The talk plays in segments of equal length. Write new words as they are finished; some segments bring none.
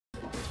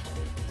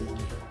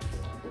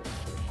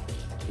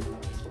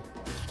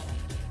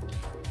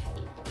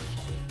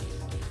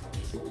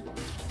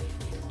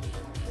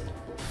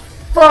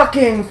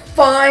Fucking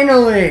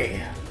finally!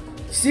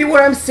 See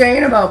what I'm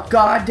saying about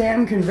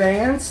goddamn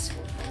conveyance?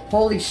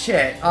 Holy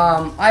shit.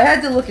 I had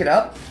to look it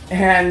up,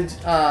 and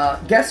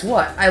guess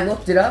what? I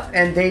looked it up,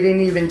 and they didn't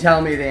even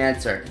tell me the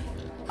answer.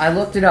 I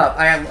looked it up.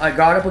 I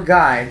got up a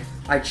guide.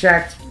 I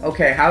checked,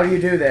 okay, how do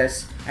you do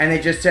this? And they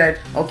just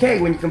said,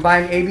 okay, when you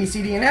combine A, B,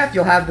 C, D, and F,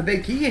 you'll have the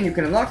big key, and you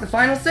can unlock the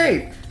final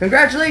save.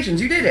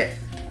 Congratulations, you did it!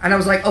 And I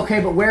was like, okay,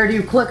 but where do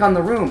you click on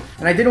the room?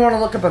 And I didn't want to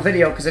look up a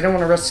video, because I didn't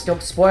want to risk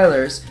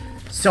spoilers.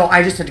 So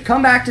I just had to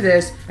come back to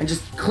this and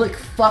just click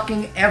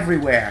fucking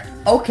everywhere.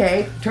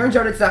 Okay, turns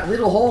out it's that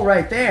little hole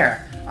right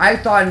there. I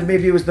thought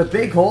maybe it was the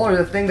big hole or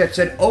the thing that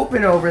said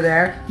open over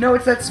there. No,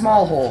 it's that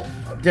small hole.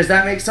 Does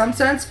that make some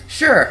sense?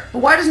 Sure,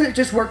 but why doesn't it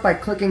just work by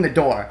clicking the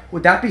door?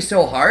 Would that be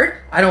so hard?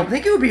 I don't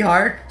think it would be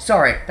hard.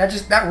 Sorry,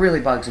 that really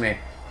bugs me.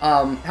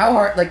 How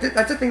hard? Like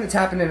that's a thing that's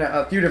happened in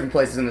a few different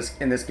places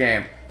in this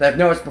game that I've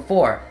noticed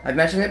before. I've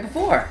mentioned it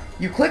before.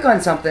 You click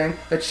on something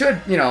that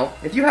should, you know,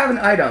 if you have an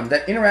item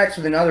that interacts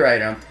with another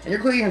item and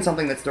you're clicking on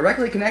something that's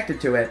directly connected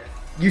to it,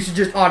 you should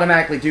just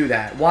automatically do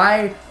that.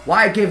 Why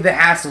give the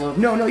hassle of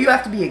no? You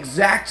have to be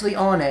exactly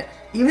on it.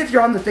 Even if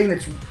you're on the thing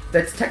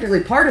that's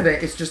technically part of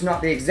it, it's just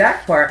not the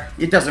exact part.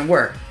 It doesn't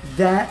work.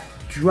 That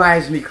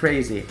drives me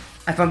crazy.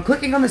 If I'm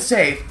clicking on the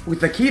safe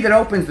with the key that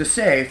opens the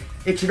safe,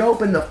 it should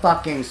open the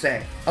fucking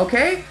safe.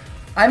 Okay?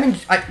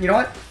 You know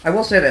what? I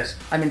will say this.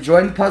 I'm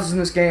enjoying the puzzles in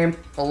this game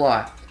a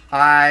lot.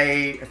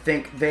 I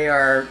think they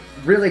are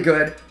really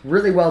good,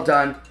 really well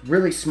done,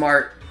 really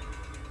smart.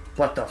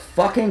 But the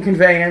fucking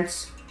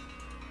conveyance,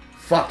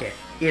 fuck it.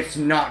 It's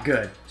not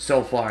good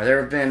so far.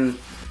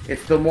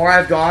 It's the more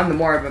I've gone, the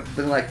more I've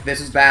been like,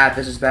 this is bad,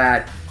 this is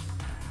bad.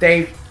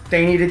 They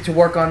needed to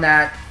work on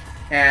that,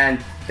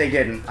 and they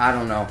didn't. I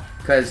don't know.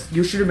 Because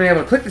you should have been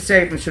able to click the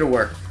safe and it should have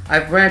worked.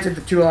 I've ranted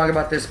for too long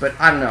about this, but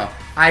I don't know.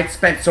 I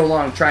spent so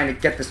long trying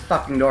to get this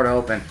fucking door to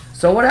open.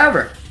 So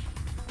whatever.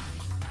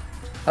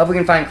 Hope we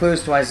can find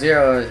clues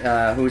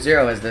to who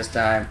Zero is this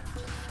time.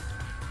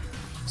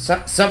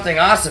 Something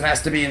awesome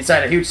has to be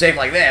inside a huge safe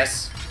like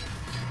this.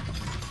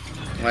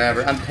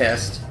 Whatever, I'm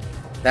pissed.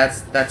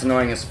 That's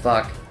annoying as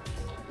fuck.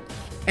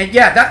 And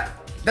yeah,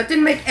 that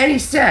didn't make any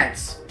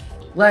sense.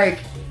 Like,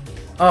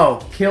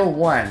 oh, kill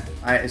one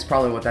is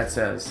probably what that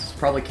says. It's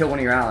probably kill one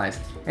of your allies.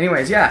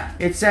 Anyways, yeah,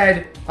 it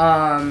said,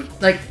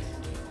 like,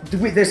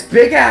 this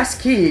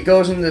big-ass key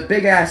goes into the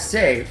big-ass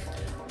safe,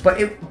 but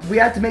we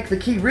had to make the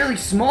key really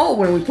small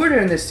when we put it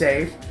in this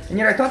safe, and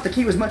yet I thought the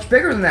key was much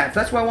bigger than that, so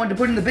that's why I wanted to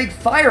put in the big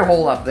fire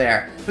hole up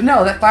there. But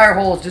no, that fire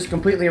hole is just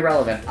completely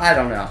irrelevant. I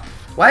don't know.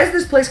 Why is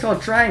this place called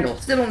Triangle?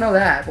 Still don't know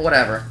that, but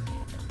whatever.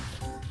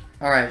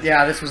 Alright,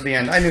 yeah, this was the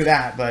end. I knew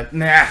that, but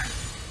nah.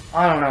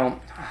 I don't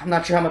know. I'm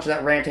not sure how much of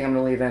that ranting I'm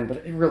gonna leave in,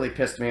 but it really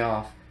pissed me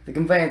off. The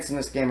conveyance in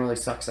this game really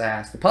sucks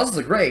ass. The puzzles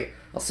are great.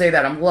 I'll say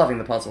that. I'm loving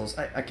the puzzles.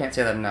 I can't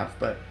say that enough,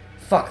 but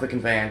fuck the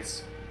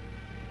conveyance.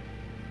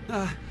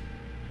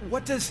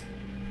 What does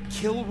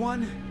kill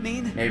one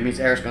mean? Maybe it means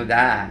Eric's gonna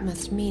die.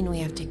 Must mean we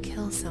have to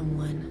kill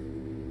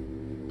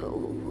someone.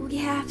 We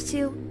have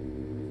to.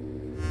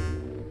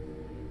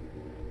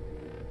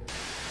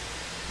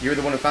 You're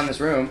the one who found this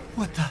room.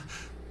 What the?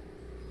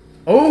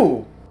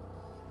 Oh!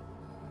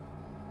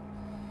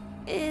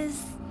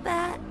 Is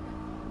that...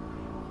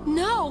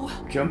 No!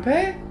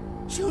 Junpei?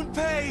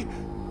 Junpei!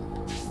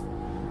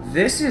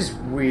 This is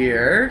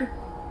weird.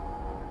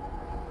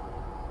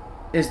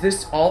 Is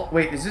this all...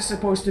 Wait, is this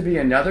supposed to be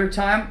another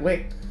time?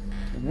 Wait.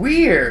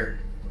 Weird.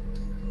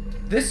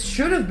 This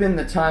should have been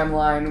the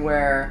timeline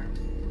where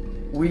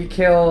we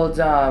killed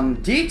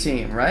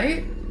D-Team,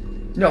 right?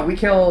 No, we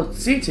killed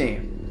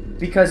C-Team.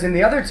 Because in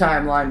the other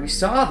timeline, we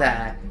saw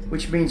that,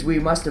 which means we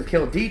must have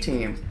killed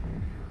D-Team.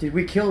 Did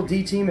we kill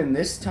D-Team in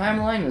this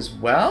timeline as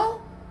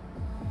well?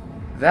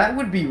 That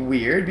would be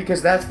weird,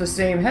 because that's the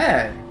same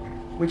head.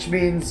 Which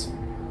means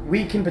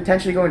we can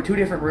potentially go in two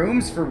different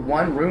rooms for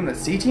one room that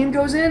C-Team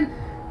goes in?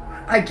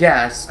 I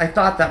guess. I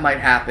thought that might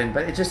happen,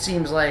 but it just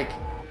seems like...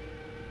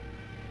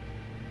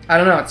 I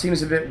don't know, it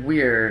seems a bit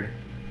weird.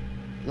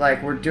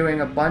 Like, we're doing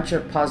a bunch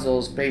of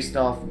puzzles based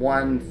off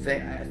one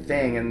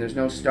thing, and there's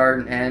no start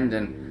and end,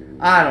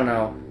 and... I don't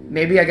know.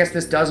 Maybe I guess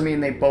this does mean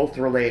they both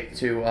relate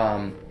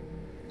to,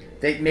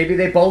 maybe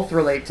they both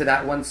relate to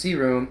that one C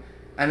room,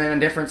 and then a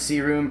different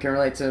C room can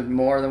relate to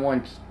more than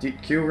one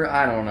Q room.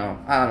 I don't know.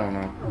 I don't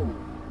know.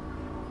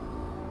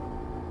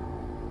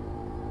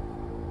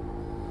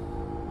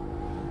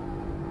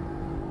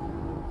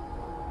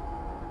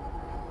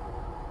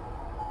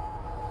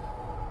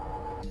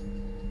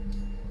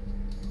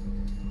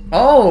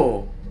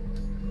 Oh!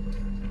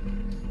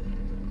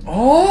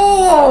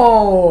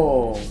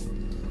 Oh!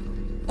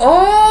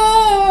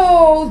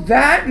 Oh!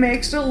 That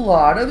makes a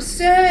lot of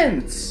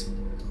sense!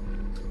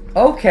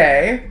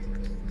 Okay.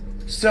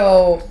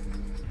 So,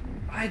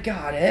 I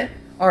got it.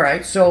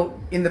 Alright, so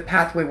in the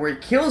pathway where he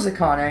kills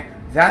Akane,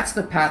 that's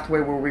the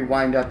pathway where we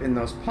wind up in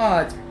those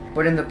pods,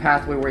 but in the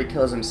pathway where he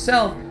kills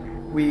himself,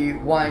 we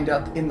wind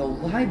up in the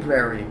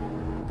library.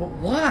 But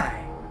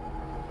why?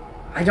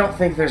 I don't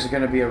think there's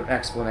going to be an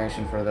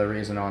explanation for the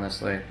reason,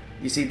 honestly.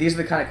 You see, these are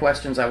the kind of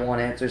questions I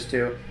want answers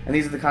to, and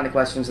these are the kind of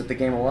questions that the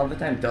game a lot of the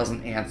time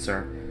doesn't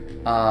answer.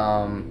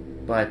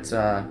 But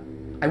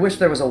I wish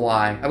there was a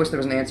why. I wish there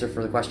was an answer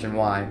for the question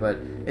why, but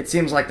it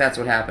seems like that's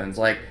what happens.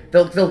 Like,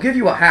 they'll give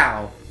you a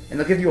how, and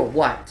they'll give you a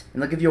what,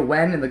 and they'll give you a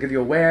when, and they'll give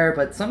you a where,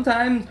 but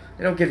sometimes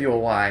they don't give you a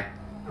why.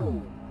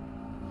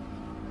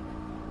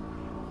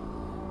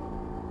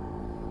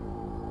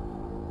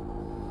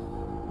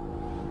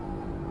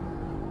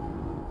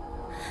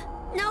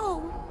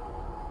 No!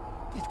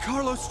 Did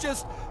Carlos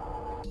just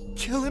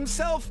kill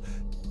himself?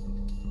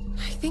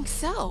 I think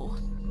so.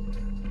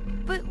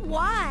 But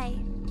why?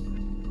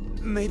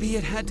 Maybe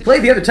it had Play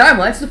the other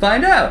timelines to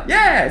find out!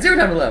 Yeah! Zero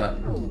Time Dilemma!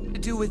 to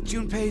do with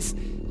Junpei's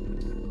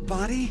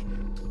body?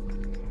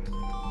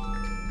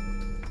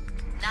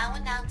 Now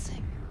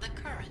announcing the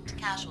current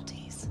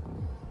casualties.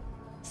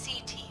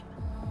 C-Team,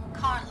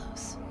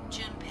 Carlos,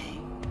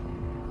 Junpei.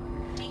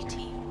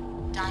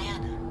 D-Team,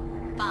 Diana,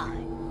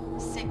 Phi,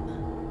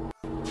 Sigma.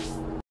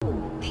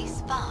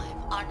 These 5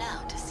 are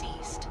now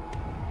deceased.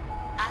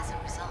 As a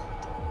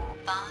result,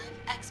 5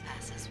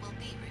 X-passes will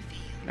be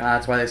revealed.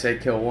 That's why they say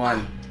kill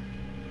one.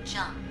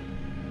 Jump,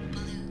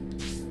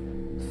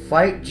 blue.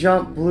 Fight,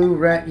 jump, blue,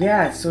 red.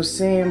 Yeah, it's so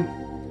same.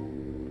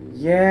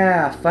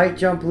 Yeah, fight,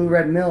 jump, blue,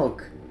 red,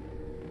 milk.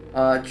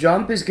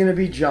 Jump is gonna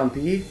be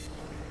jumpy.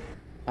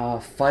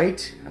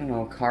 Fight, I don't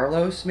know,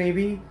 Carlos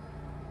maybe?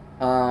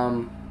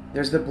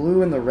 There's the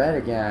blue and the red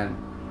again.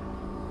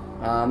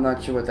 I'm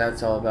not sure what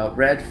that's all about.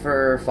 Red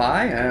for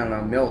Phi? I don't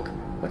know, milk.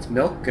 What's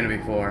milk gonna be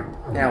for?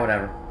 Yeah,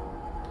 whatever.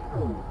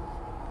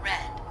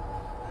 Red,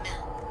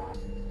 milk.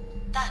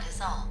 That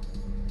is all.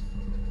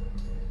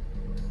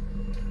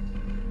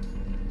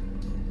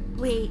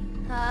 Wait,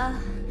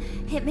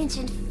 it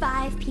mentioned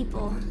 5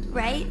 people,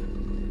 right?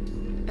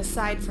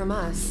 Aside from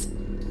us,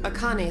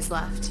 Akane's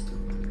left.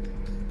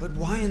 But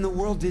why in the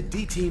world did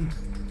D-Team...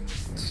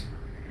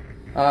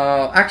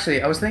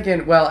 Actually, I was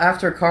thinking, well,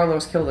 after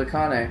Carlos killed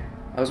Akane,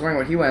 I was wondering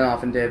what he went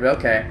off and did, but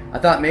okay. I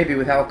thought maybe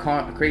with how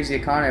crazy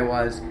Akane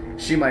was,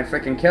 she might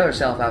frickin' kill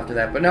herself after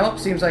that, but nope,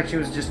 seems like she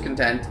was just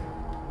content.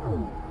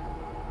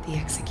 The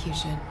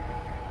execution.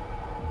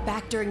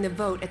 Back during the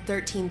vote at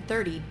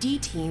 1330,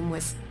 D-Team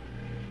was...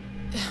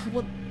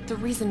 Well, the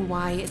reason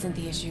why isn't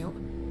the issue.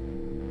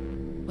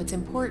 What's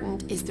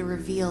important is the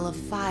reveal of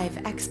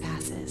 5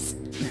 X-passes.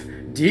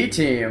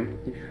 D-Team.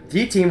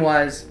 D-Team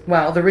was,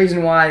 well, the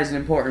reason why isn't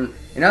important.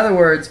 In other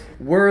words,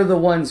 we're the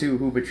ones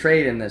who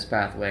betrayed in this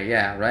pathway.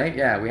 Yeah, right?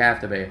 Yeah, we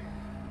have to be.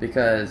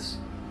 Because,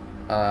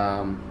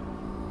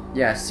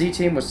 yeah,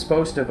 C-Team was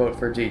supposed to vote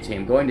for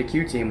D-Team. Going to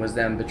Q-Team was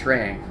them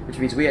betraying, which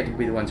means we had to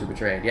be the ones who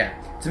betrayed. Yeah,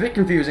 it's a bit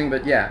confusing,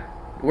 but yeah.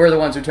 We're the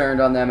ones who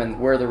turned on them, and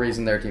we're the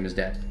reason their team is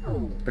dead.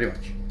 Pretty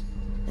much.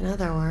 In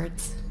other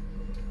words...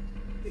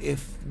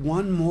 If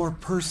one more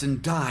person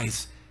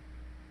dies...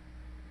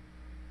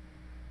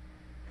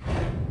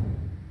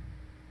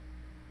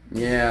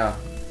 Yeah.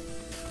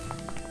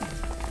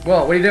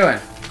 Well, what are you doing?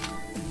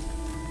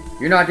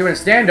 You're not doing a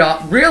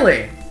standoff?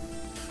 Really?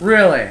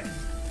 Really?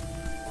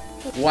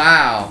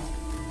 Wow.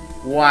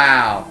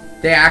 Wow.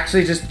 They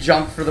actually just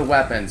jumped for the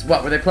weapons.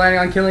 What, were they planning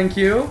on killing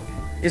Q?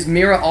 Is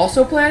Mira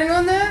also planning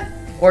on that?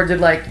 Or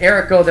did, like,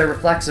 Eric go there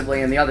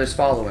reflexively and the others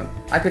follow him?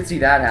 I could see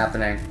that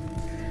happening.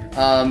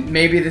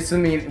 Maybe this will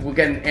mean we'll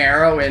get an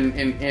arrow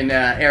in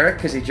Eric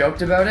because he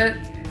joked about it.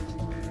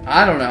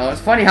 I don't know.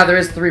 It's funny how there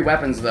is 3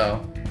 weapons,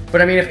 though.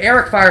 But, I mean, if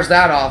Eric fires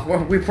that off,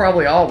 we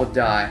probably all would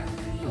die.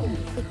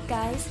 Look,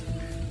 guys,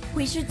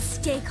 we should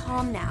stay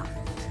calm now.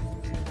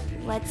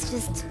 Let's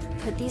just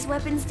put these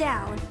weapons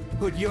down.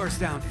 Put yours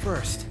down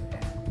first.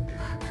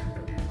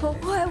 But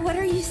what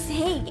are you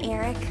saying,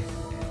 Eric?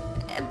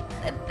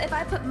 If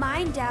I put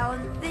mine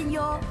down, then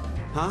you'll...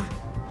 Huh?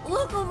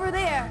 Look over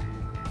there!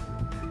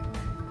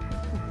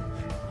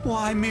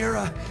 Why,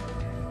 Mira?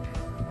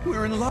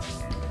 We're in love.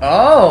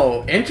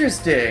 Oh,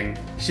 interesting.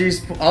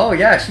 Oh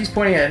yeah, she's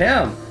pointing at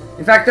him.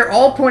 In fact, they're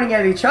all pointing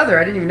at each other.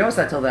 I didn't even notice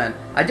that till then.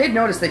 I did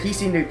notice that he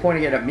seemed to be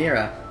pointing it at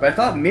Mira, but I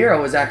thought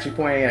Mira was actually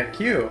pointing at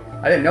Q.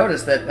 I didn't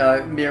notice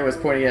that Mira was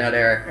pointing it at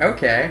Eric.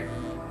 Okay.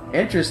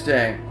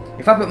 Interesting.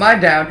 If I put mine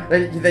down,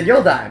 then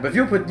you'll die. But if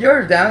you put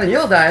yours down, then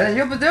you'll die. And then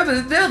you'll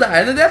they'll die.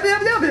 And then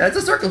they'll die. That's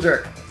a circle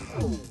jerk.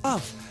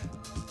 Love.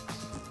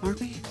 Aren't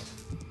we?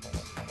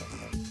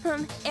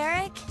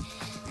 Eric,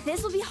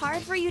 this will be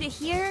hard for you to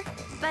hear,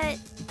 but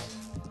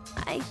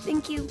I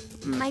think you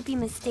might be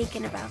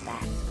mistaken about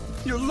that.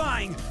 You're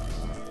lying!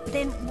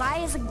 Then why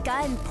is a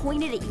gun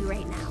pointed at you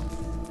right now?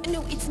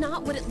 No, it's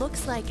not what it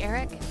looks like,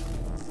 Eric.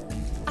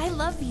 I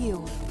love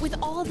you with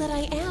all that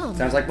I am.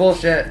 Sounds like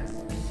bullshit.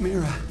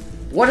 Mira.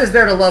 What is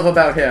there to love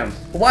about him?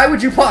 Why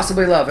would you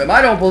possibly love him?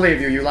 I don't believe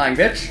you, you lying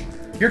bitch.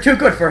 You're too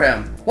good for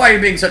him. Why are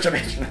you being such a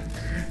bitch?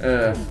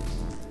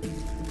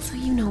 So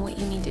you know what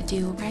you need to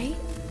do, right?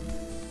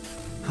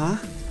 Huh?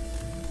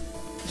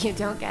 You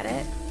don't get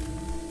it?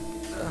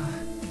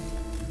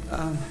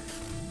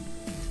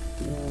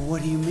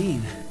 What do you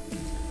mean?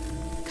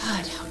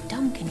 God, how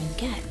dumb can you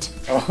get?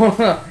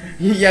 Oh,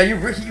 yeah, you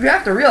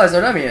have to realize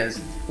how dumb he is.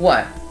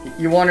 What?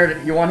 You want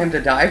him to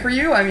die for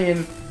you? I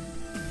mean,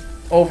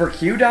 Over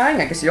Q dying?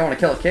 I guess you don't want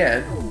to kill a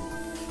kid.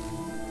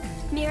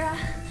 Mira,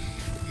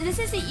 this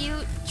isn't you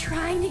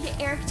trying to get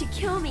Eric to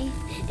kill me,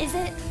 is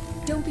it?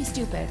 Don't be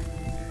stupid.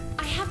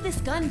 I have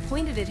this gun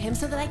pointed at him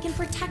so that I can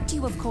protect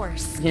you, of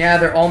course. Yeah,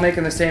 they're all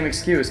making the same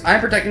excuse. I'm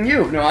protecting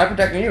you. No, I'm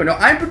protecting you. No,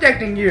 I'm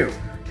protecting you.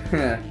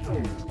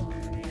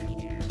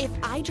 If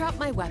I drop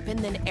my weapon,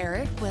 then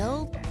Eric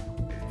will...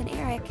 Then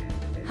Eric,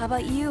 how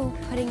about you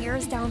putting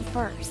yours down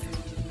first?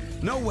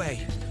 No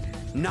way.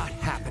 Not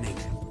happening.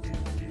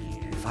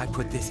 If I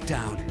put this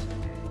down,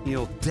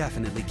 you'll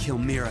definitely kill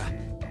Mira.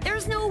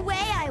 There's no way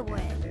I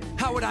would.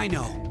 How would I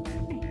know?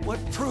 What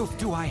proof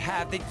do I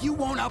have that you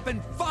won't up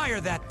and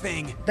fire that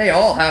thing? They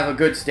all have a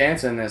good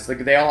stance in this. Like,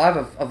 they all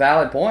have a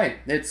valid point.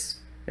 It's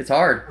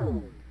hard.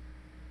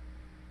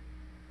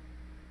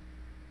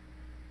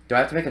 Do I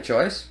have to make a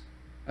choice?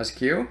 As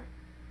Q?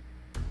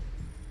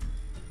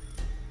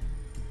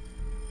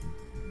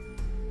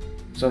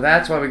 So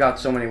that's why we got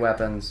so many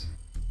weapons.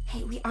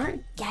 Hey, we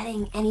aren't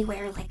getting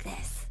anywhere like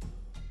this.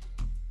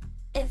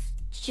 If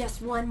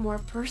just one more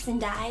person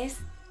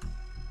dies.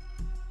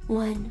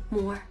 One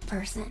more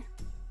person.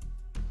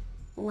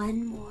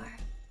 One more.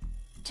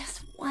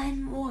 Just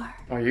one more.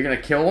 Oh, you're gonna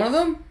kill one of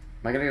them? Am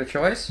I gonna get a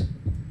choice?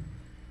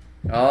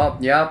 Oh,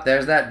 yep,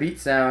 there's that beat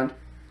sound.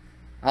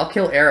 I'll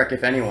kill Eric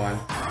if anyone.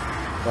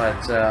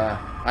 But,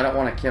 I don't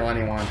want to kill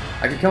anyone.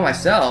 I can kill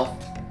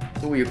myself.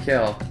 Who will you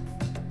kill?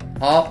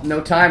 Oh, no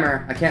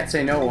timer. I can't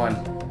say no one.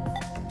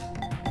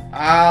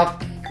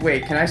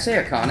 Wait, can I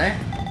say Akane?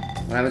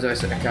 What happens if I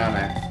say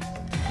Akane?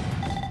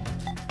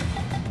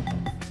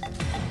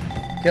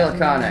 Kill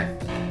Akane.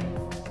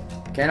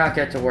 Cannot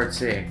get to word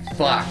C.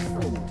 Fuck.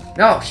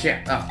 No, shit.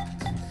 Oh.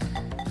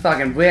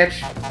 Fucking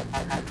bitch.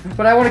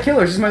 But I want to kill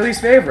her. She's my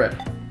least favorite.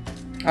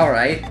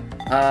 Alright.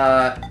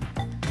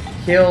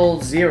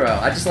 Kill Zero.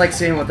 I just like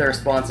seeing what their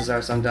responses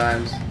are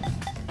sometimes.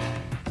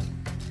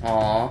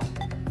 Aww.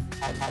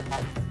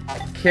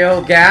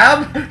 Kill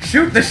Gab?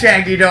 Shoot the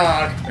shaggy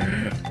dog!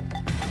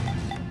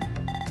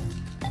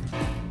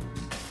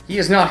 He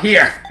is not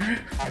here.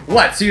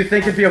 What, so you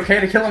think it'd be okay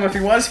to kill him if he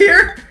was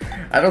here?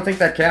 I don't think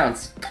that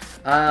counts.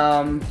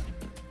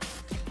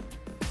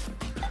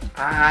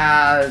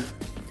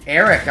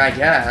 Eric, I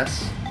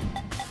guess.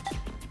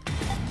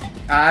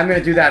 I'm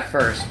gonna do that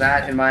first.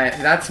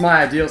 That's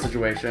my ideal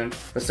situation.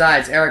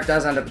 Besides, Eric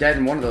does end up dead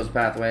in one of those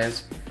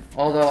pathways.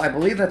 Although, I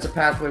believe that's a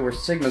pathway where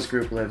Sigma's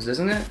group lives,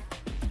 isn't it?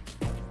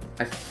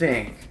 I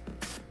think.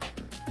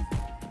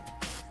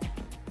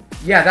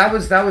 Yeah, that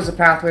was a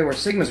pathway where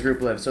Sigma's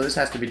group lives, so this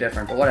has to be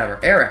different, but whatever.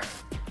 Eric!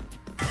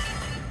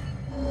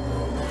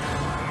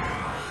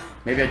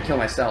 Maybe I'd kill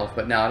myself,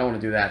 but no, I don't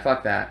want to do that.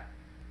 Fuck that.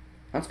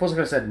 I'm supposed to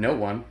have said no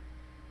one.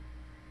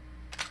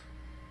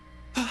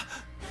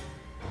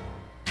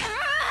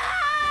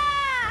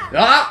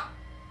 Ah!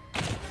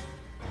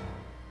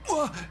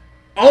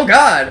 Oh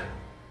god!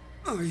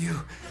 Are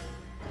you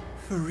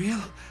for real?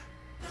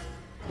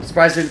 I'm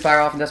surprised it didn't fire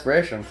off in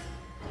desperation.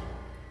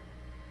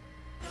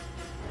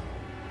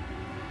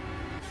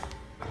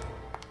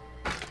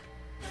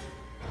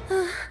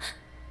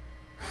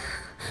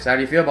 So how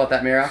do you feel about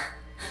that, Mira?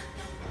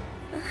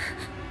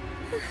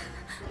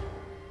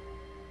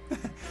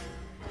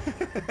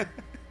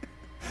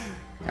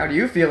 How do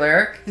you feel,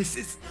 Eric? This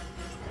is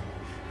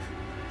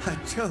a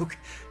joke,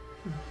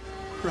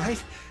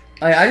 right?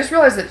 I just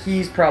realized that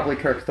he's probably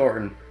Kirk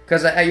Thornton.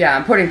 Because, yeah,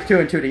 I'm putting two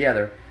and two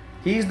together.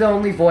 He's the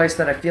only voice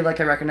that I feel like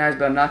I recognize,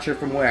 but I'm not sure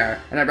from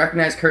where. And I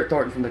recognize Kurt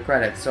Thornton from the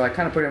credits, so I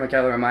kind of put him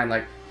together in my mind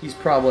like, he's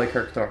probably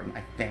Kirk Thornton,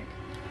 I think.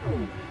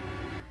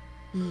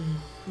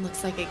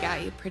 Looks like it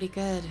got you pretty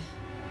good.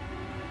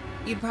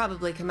 You'd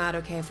probably come out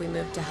okay if we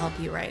moved to help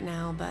you right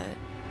now, but...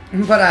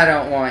 But I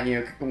don't want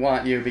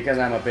you because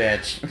I'm a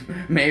bitch.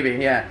 Maybe,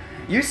 yeah.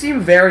 You seem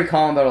very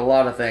calm about a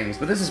lot of things,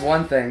 but this is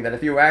one thing that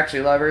if you were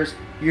actually lovers,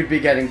 you'd be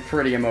getting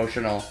pretty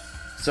emotional.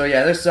 So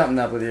yeah, there's something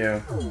up with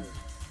you.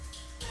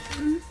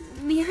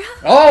 Mira?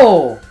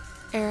 Oh!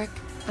 Eric,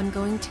 I'm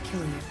going to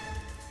kill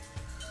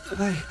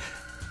you.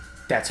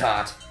 That's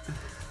hot.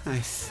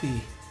 I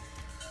see.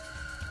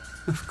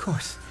 Of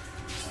course.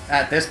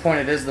 At this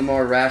point, it is the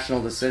more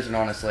rational decision,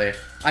 honestly.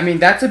 I mean,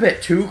 that's a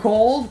bit too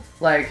cold.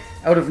 Like,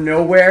 out of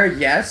nowhere,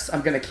 yes,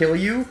 I'm gonna kill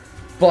you.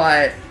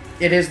 But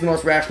it is the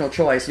most rational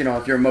choice, you know,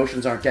 if your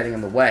emotions aren't getting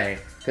in the way.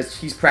 Because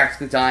he's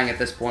practically dying at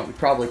this point. We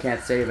probably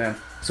can't save him.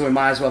 So we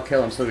might as well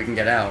kill him so we can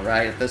get out,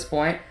 right, at this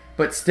point?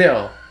 But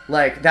still,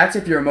 like, that's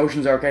if your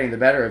emotions aren't getting the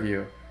better of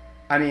you.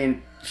 I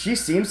mean, she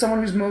seems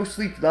someone who's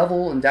mostly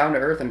level and down to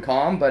earth and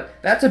calm, but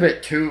that's a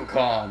bit too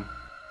calm.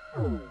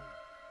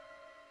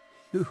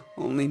 You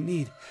only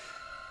need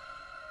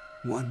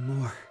one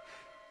more.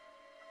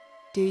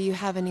 Do you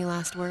have any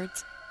last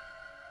words?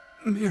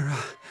 Mira,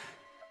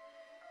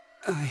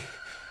 I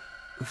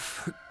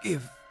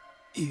forgive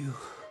you.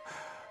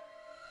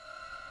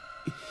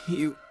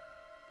 You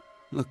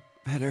look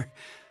better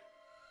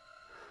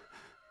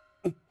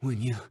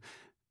when you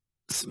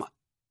smile.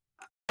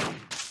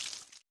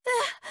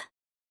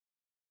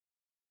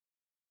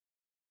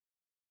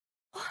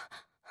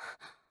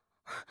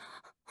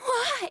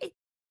 Why?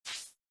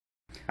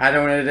 I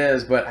don't know what it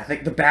is, but I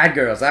think the bad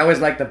girls. I always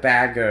like the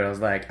bad girls.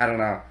 Like, I don't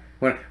know.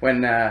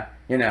 When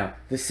you know,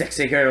 the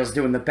sexy girls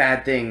doing the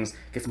bad things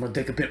gets my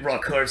dick a bit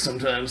rock hard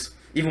sometimes.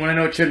 Even when I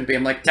know it shouldn't be.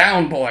 I'm like,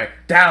 down, boy,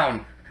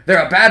 down.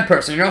 They're a bad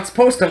person. You're not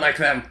supposed to like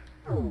them.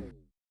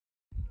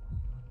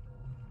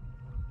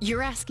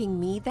 You're asking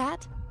me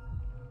that?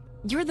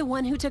 You're the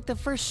one who took the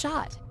first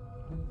shot.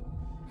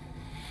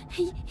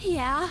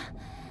 Yeah,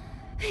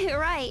 you're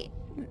right.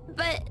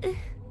 But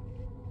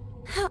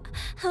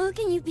how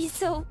can you be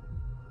so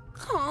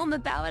calm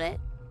about it?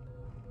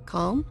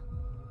 Calm?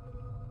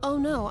 Oh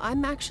no,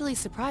 I'm actually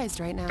surprised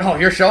right now. Oh,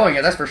 you're showing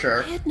it, that's for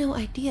sure. I had no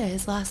idea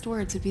his last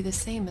words would be the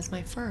same as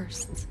my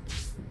firsts.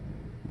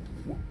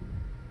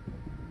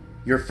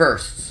 Your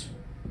firsts.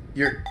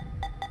 Your...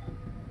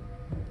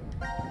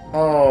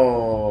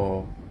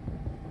 Oh.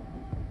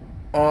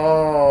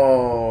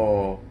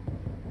 Oh.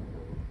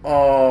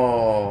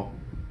 Oh.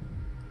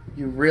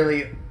 You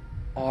really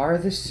are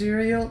the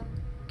serial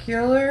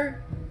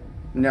killer?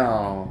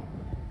 No.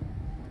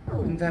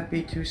 Wouldn't that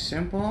be too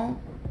simple?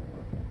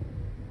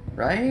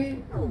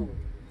 Right?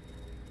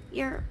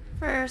 You're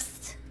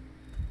first.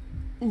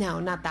 No,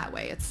 not that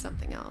way. It's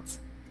something else.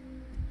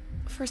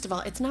 First of all,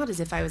 it's not as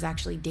if I was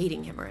actually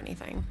dating him or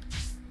anything.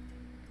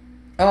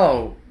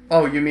 Oh.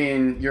 Oh, you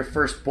mean your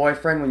first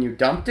boyfriend when you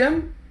dumped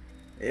him?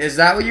 Is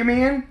that what you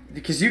mean?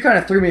 Because you kind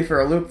of threw me for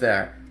a loop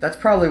there. That's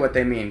probably what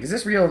they mean. Because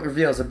this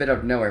reveals a bit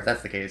of nowhere if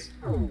that's the case.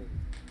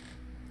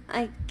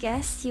 I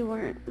guess you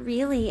weren't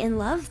really in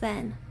love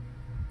then.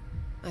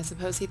 I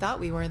suppose he thought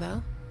we were,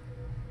 though.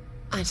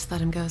 I just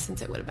let him go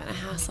since it would have been a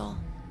hassle.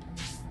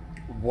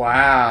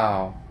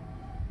 Wow.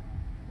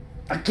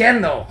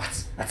 Again, though,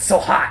 that's so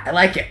hot. I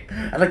like it.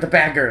 I like the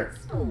bad girls.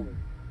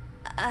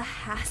 A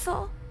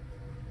hassle?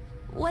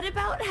 What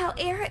about how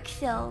Eric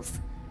feels?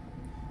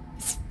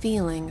 His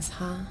feelings,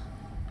 huh?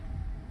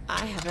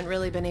 I haven't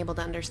really been able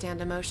to understand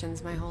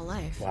emotions my whole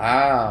life.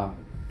 Wow.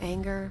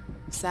 Anger,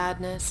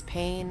 sadness,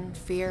 pain,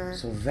 fear.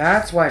 So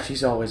that's why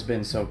she's always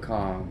been so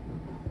calm.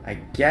 I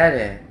get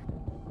it.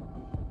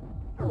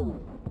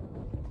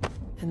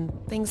 And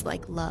things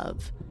like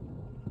love.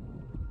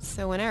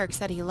 So when Eric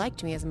said he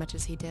liked me as much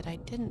as he did, I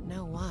didn't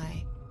know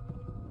why.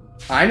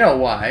 I know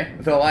why,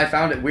 though I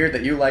found it weird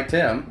that you liked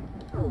him.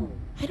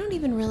 I don't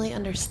even really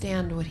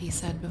understand what he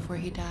said before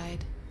he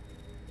died.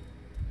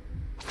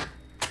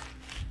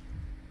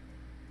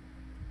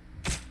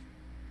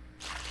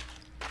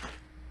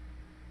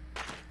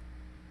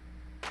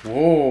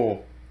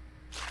 Whoa.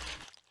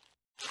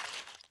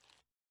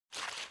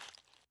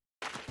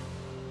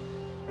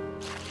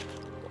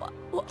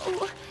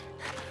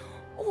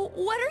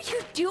 What are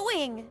you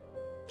doing?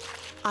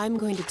 I'm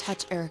going to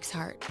touch Eric's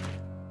heart.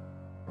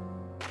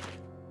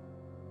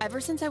 Ever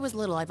since I was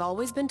little, I've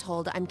always been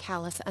told I'm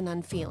callous and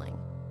unfeeling.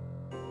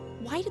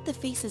 Why did the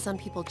faces on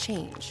people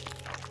change?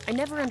 I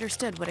never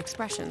understood what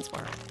expressions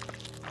were.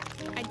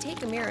 I'd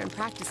take a mirror and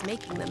practice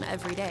making them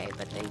every day,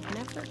 but they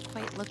never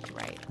quite looked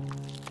right.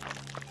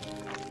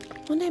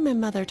 One day my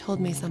mother told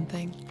me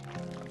something.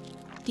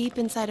 Deep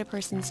inside a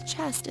person's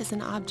chest is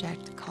an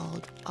object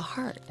called a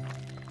heart.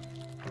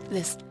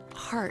 This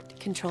heart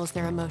controls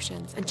their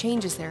emotions and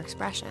changes their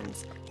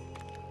expressions.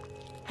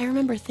 I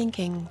remember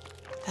thinking,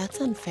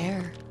 that's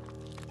unfair.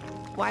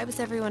 Why was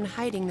everyone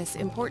hiding this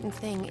important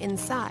thing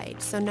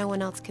inside so no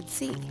one else could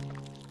see?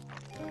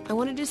 I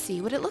wanted to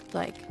see what it looked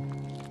like.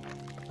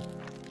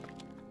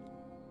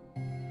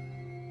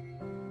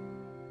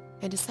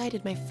 I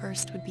decided my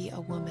first would be a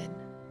woman,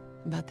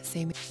 about the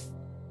same.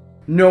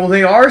 No,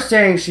 they are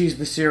saying she's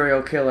the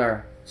serial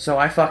killer, so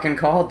I fucking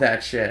called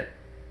that shit.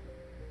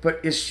 But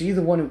is she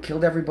the one who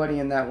killed everybody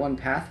in that one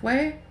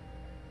pathway?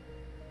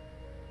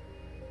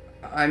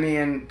 I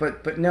mean,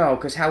 but no,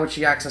 because how would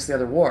she access the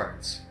other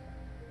wards?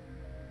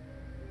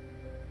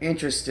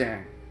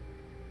 Interesting.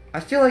 I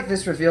feel like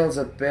this reveals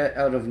a bit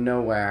out of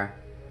nowhere.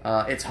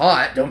 It's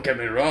hot, don't get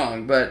me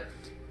wrong, but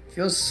it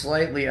feels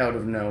slightly out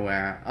of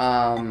nowhere.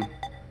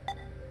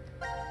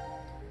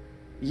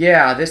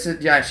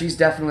 Yeah, she's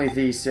definitely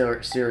the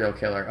serial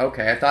killer.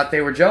 Okay, I thought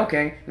they were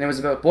joking, and it was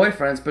about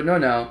boyfriends, but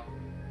no.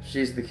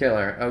 She's the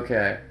killer.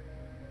 Okay.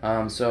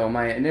 So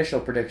my initial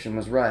prediction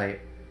was right.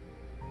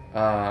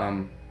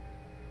 Alright.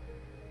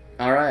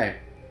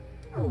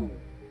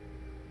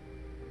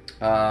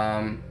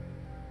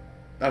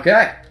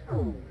 Okay.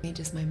 Age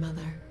as my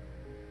mother.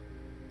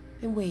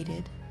 I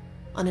waited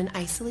on an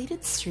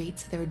isolated street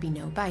so there would be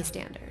no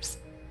bystanders.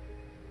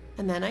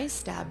 And then I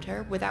stabbed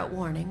her without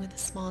warning with a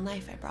small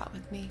knife I brought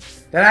with me.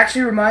 That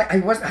actually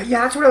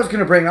yeah, that's what I was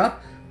gonna bring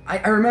up.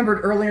 I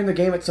remembered earlier in the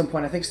game at some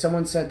point, I think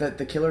someone said that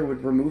the killer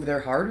would remove their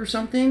heart or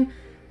something.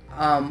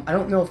 I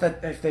don't know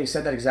if they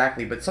said that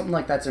exactly, but something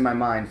like that's in my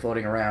mind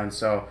floating around.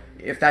 So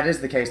if that is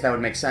the case, that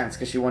would make sense,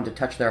 because she wanted to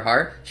touch their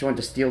heart. She wanted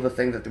to steal the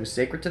thing that was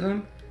sacred to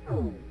them.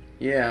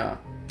 Yeah.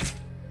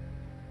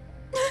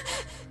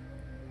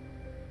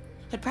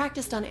 I'd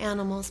practiced on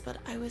animals, but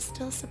I was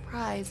still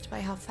surprised by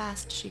how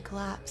fast she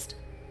collapsed.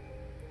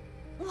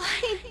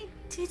 Why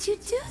did you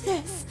do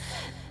this?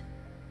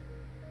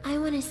 I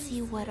want to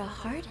see what a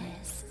heart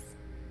is.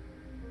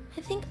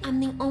 I think I'm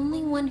the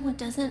only one who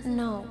doesn't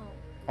know.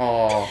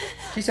 Oh,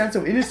 she sounds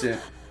so innocent.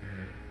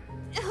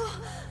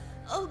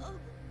 Oh,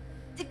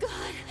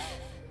 God.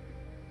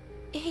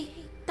 Hey,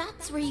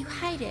 that's where you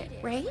hide it,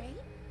 right?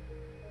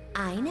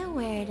 I know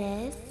where it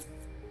is.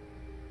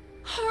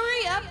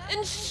 Hurry up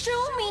and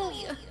show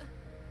me!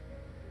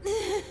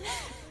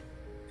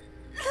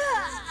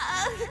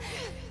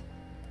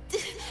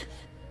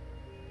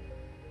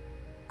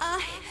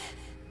 I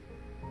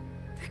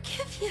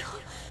forgive you.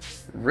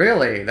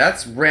 Really?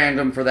 That's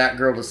random for that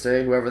girl to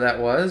say, whoever that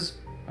was.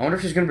 I wonder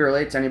if she's going to be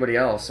related to anybody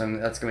else,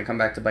 and that's going to come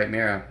back to bite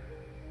Mira.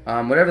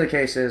 Whatever the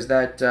case is,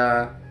 that,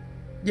 that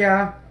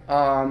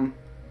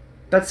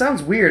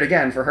sounds weird,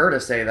 again, for her to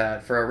say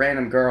that, for a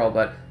random girl,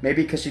 but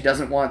maybe because she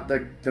doesn't want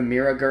the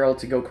Mira girl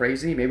to go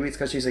crazy. Maybe it's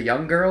because she's a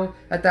young girl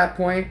at that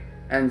point,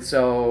 and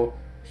so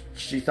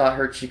she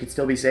thought she could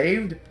still be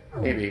saved?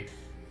 Maybe.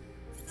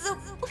 So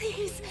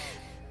please,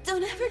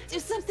 don't ever do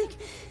something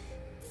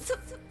so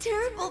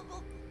terrible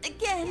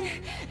again.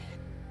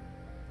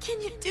 Can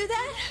you do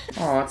that?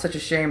 Oh, it's such a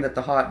shame that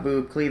the hot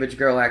boob cleavage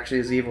girl actually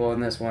is evil in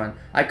this one.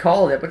 I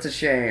called it, but it's a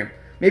shame.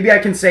 Maybe I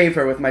can save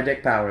her with my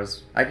dick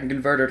powers. I can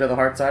convert her to the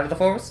hard side of the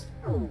force.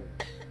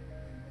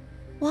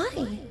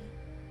 Why?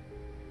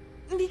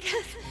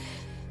 Because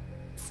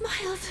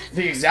smiles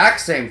The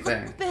exact same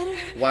thing. look better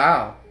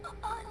Wow.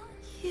 on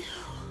you.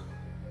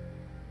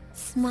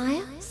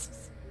 Smiles?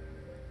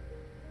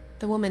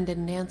 The woman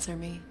didn't answer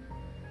me.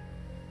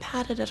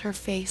 Patted at her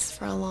face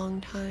for a long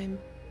time.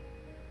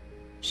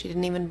 She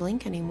didn't even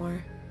blink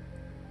anymore.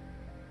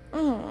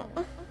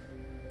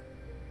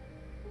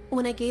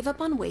 When I gave up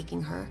on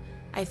waking her,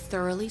 I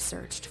thoroughly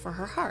searched for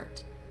her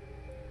heart.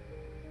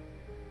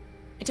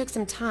 It took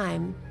some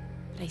time,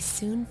 but I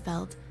soon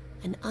felt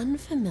an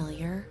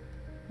unfamiliar,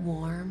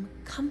 warm,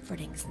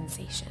 comforting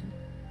sensation.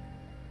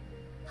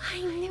 I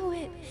knew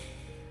it.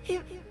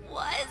 It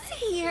was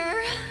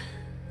here.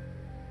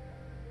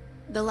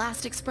 The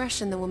last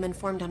expression the woman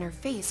formed on her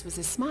face was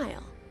a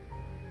smile.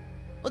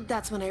 Well,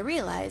 that's when I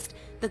realized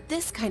that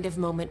this kind of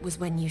moment was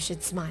when you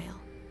should smile.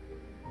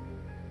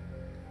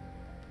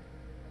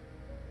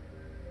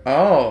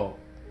 Oh.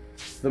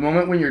 The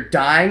moment when you're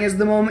dying is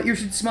the moment you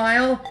should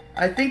smile?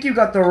 I think you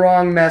got the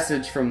wrong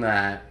message from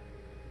that.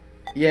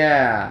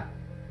 Yeah.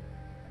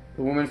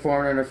 The woman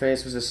formed on her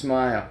face was a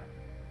smile.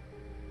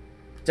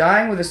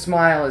 Dying with a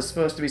smile is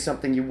supposed to be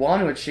something you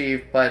want to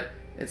achieve, but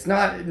it's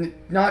not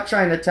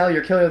trying to tell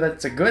your killer that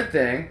it's a good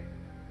thing.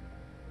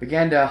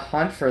 Began to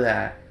hunt for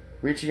that,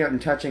 reaching out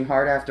and touching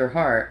heart after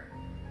heart,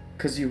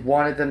 because you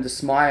wanted them to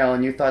smile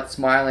and you thought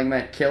smiling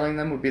meant killing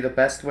them would be the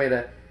best way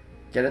to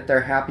get at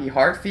their happy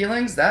heart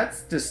feelings?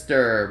 That's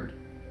disturbed.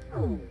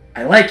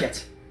 I like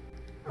it.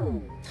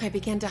 I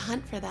began to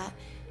hunt for that,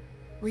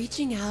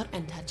 reaching out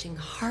and touching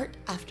heart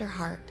after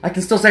heart. I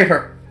can still save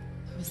her.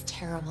 I was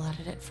terrible at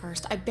it at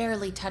first. I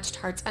barely touched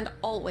hearts and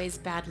always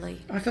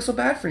badly. I feel so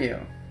bad for you.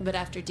 But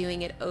after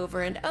doing it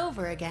over and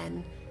over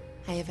again,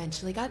 I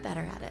eventually got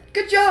better at it.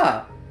 Good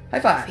job. High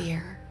five.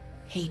 Fear,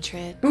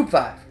 hatred, Boob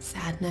five.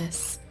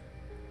 sadness.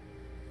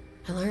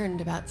 I learned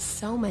about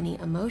so many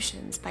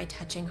emotions by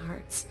touching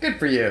hearts. Good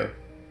for you.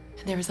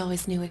 And there was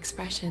always new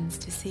expressions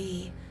to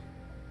see.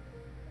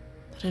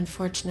 But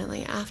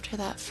unfortunately, after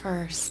that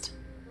first,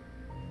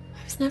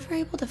 I was never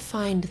able to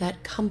find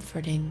that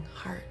comforting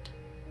heart.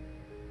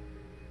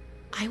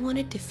 I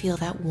wanted to feel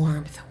that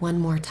warmth one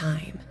more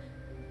time.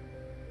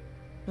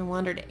 I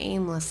wandered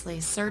aimlessly,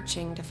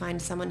 searching to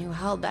find someone who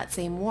held that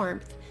same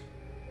warmth.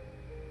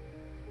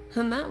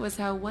 And that was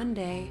how one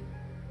day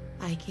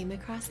I came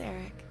across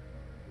Eric.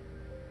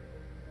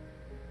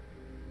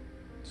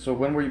 So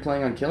when were you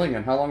planning on killing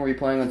him? How long were you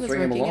planning on He was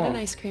stringing him working at along?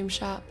 an ice cream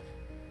shop.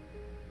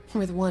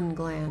 With one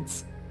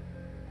glance,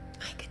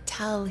 I could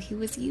tell he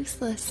was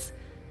useless.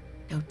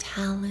 No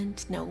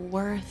talent, no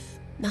worth,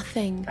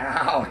 nothing.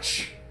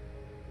 Ouch.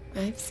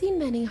 I've seen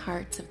many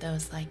hearts of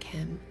those like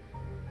him,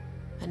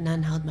 but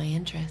none held my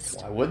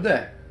interest. Why would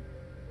they?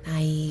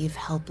 Naive,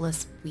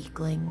 helpless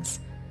weaklings.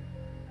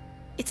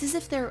 It's as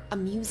if they're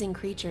amusing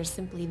creatures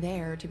simply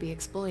there to be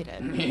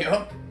exploited.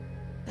 Yep.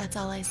 That's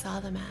all I saw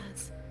them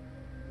as.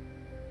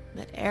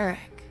 But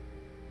Eric,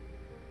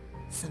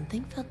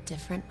 something felt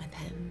different with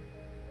him.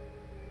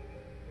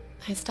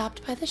 I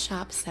stopped by the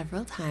shop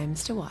several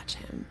times to watch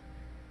him.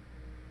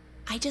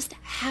 I just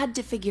had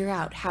to figure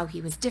out how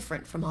he was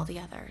different from all the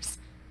others.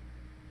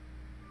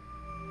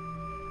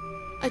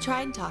 I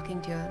tried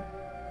talking to him.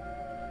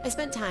 I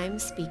spent time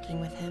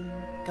speaking with him,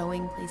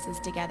 going places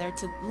together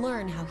to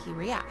learn how he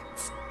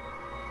reacts.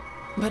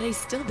 But I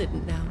still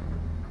didn't know.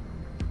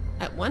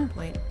 At one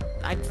point,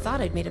 I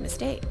thought I'd made a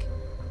mistake.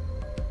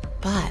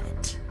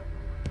 But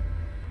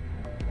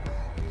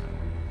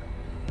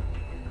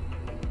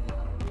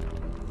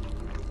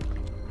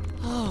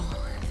oh,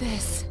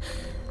 this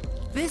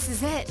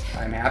is it.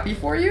 I'm happy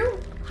for you.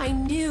 I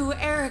knew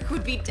Eric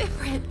would be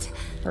different.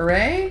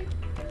 Hooray.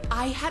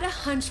 I had a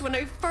hunch when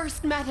I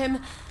first met him,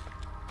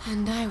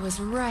 and I was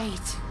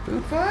right.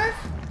 Boob five?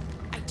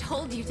 I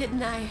told you,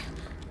 didn't I?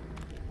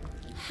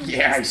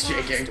 Yeah, he's His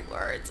shaking. last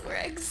words were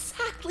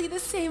exactly the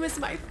same as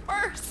my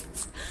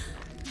first.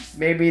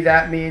 Maybe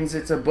that means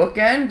it's a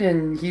bookend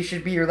and he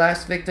should be your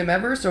last victim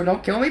ever, so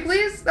don't kill me,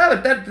 please?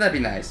 That'd be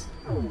nice.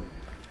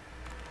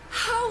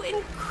 How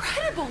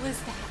incredible is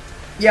that?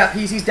 Yeah,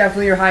 he's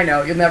definitely your high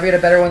note. You'll never get a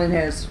better one than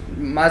his.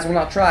 Might as well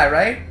not try,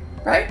 right?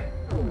 Right?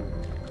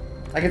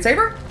 I can save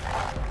her?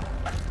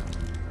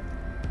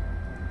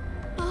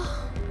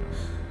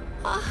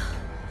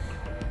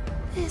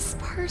 This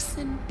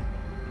person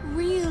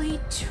really,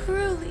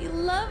 truly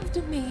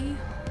loved me.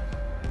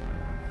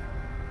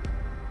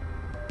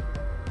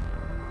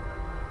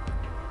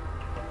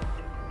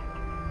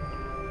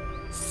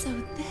 So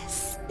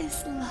this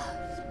is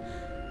love.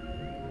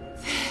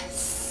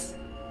 This.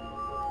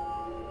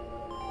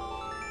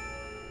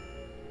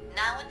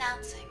 Now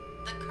announcing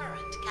the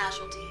current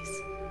casualties.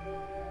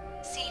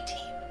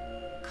 C-Team,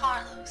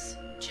 Carlos,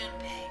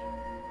 Junpei.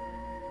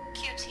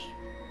 Q-Team,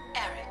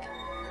 Eric.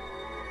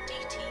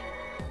 D-Team,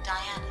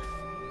 Diana,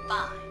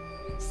 Phi,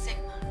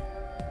 Sigma.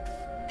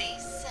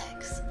 These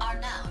 6 are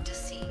now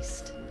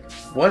deceased.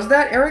 Was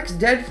that Eric's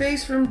dead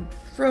face from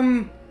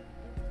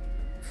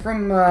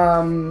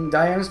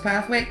Diana's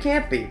pathway? It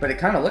can't be, but it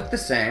kind of looked the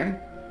same.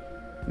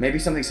 Maybe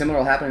something similar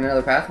will happen in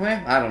another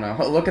pathway? I don't know.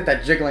 Look at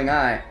that jiggling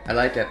eye. I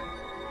like it.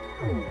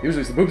 Usually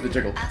it's the boobs that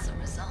jiggle. As a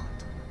result,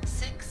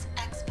 6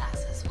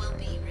 X-passes will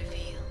be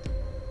revealed.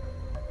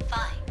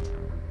 Fight,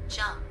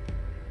 jump,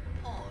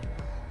 pour,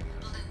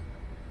 blue,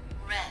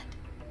 red,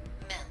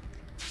 milk.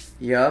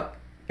 Yup.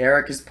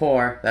 Eric is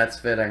poor. That's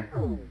fitting.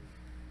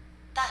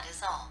 That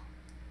is all.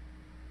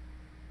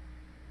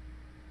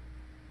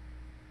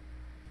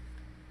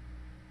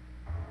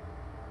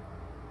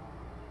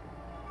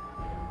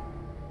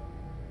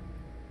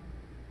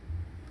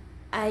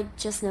 I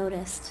just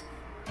noticed.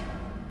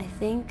 I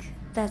think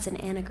that's an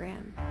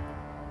anagram.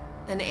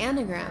 An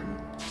anagram.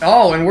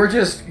 Oh, and we're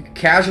just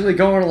casually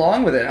going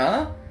along with it,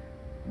 huh?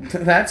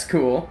 That's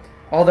cool.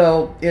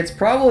 Although, it's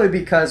probably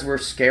because we're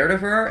scared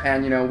of her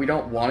and, you know, we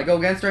don't want to go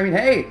against her. I mean,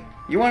 hey,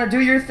 you want to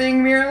do your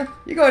thing, Mira?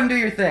 You go ahead and do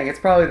your thing. It's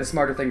probably the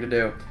smarter thing to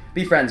do.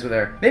 Be friends with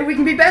her. Maybe we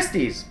can be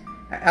besties.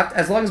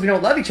 As long as we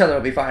don't love each other,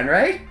 we'll be fine,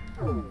 right?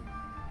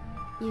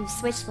 You've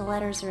switched the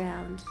letters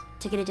around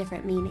to get a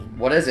different meaning.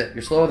 What is it?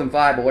 You're slower than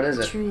 5, but what is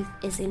it? Truth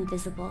is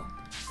invisible.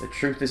 The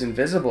truth is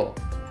invisible.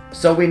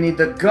 So we need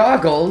the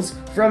goggles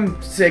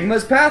from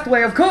Sigma's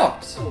pathway, of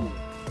course.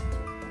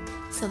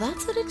 So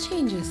that's what it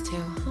changes to,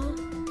 huh?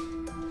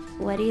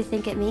 What do you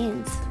think it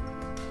means?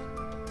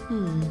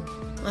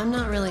 I'm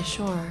not really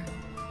sure.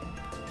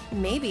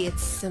 Maybe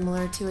it's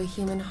similar to a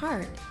human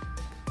heart.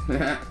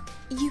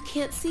 You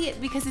can't see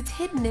it because it's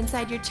hidden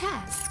inside your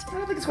chest. I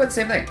don't think it's quite the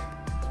same thing.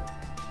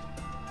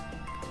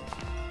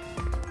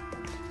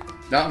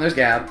 No, there's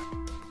Gab.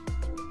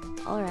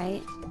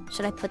 Alright,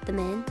 should I put them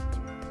in?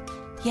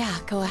 Yeah,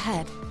 go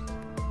ahead.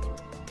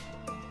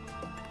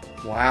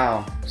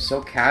 Wow,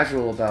 so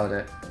casual about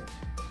it.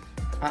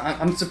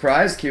 I'm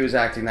surprised Q is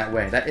acting that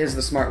way. That is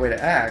the smart way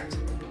to act.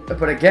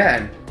 But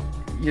again,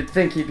 you'd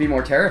think he'd be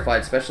more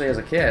terrified, especially as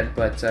a kid,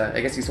 but I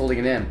guess he's holding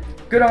it in.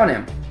 Good on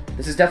him.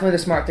 This is definitely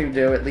the smart thing to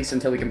do, at least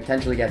until we can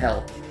potentially get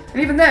help.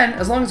 And even then,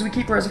 as long as we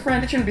keep her as a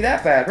friend, it shouldn't be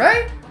that bad,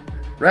 right?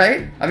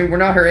 Right? I mean, we're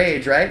not her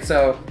age, right?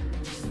 So,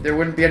 there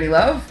wouldn't be any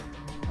love?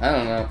 I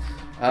don't know.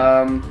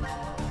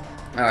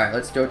 Alright,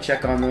 let's go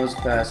check on those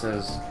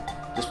passes.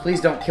 Just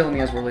please don't kill me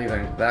as we're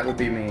leaving. That would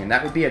be mean.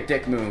 That would be a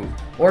dick move.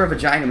 Or a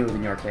vagina move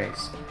in your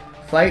case.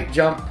 Fight,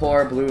 jump,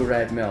 pour, blue,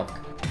 red, milk.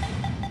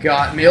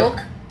 Got milk?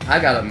 I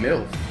got a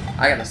MILF.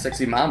 I got a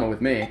sexy mama with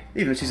me,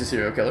 even if she's a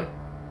serial killer.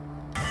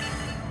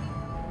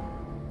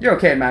 You're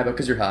okay in my book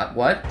because you're hot.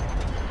 What?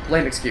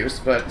 Lame excuse,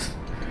 but...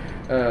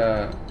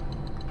 I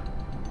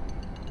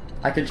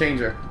can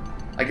change her.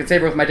 I can save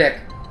her with my dick.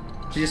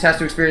 She just has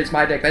to experience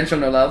my dick, then she'll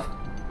know love.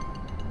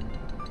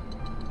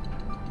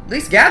 At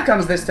least Gab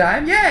comes this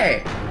time,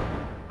 yay!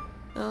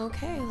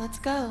 Okay, let's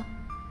go.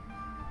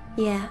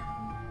 Yeah.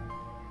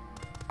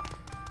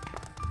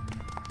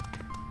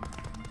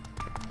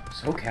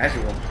 So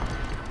casual.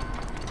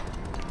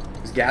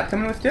 Is Gab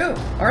coming with too?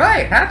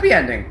 Alright, happy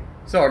ending.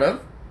 Sort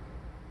of.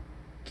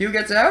 Q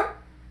gets out?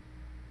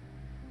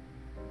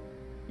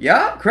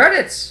 Yeah,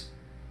 credits!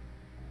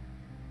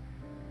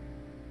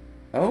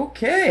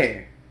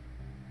 Okay.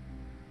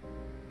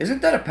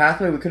 Isn't that a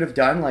pathway we could have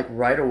done, like,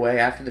 right away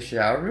after the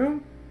shower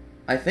room?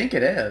 I think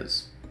it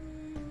is.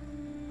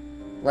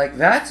 Like,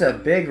 that's a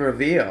big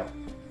reveal.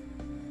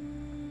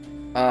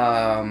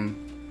 And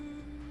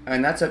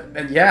that's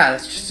yeah,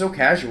 that's just so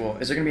casual.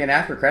 Is there gonna be an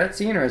after credit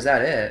scene, or is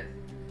that it?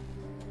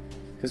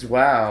 Because,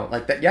 wow,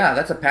 like, that, yeah,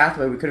 that's a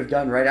pathway we could have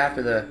done right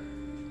after the,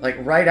 like,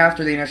 right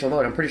after the initial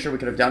vote. I'm pretty sure we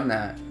could have done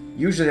that.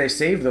 Usually they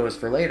save those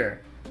for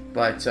later.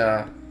 But,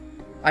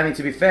 I mean,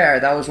 to be fair,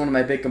 that was one of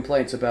my big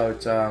complaints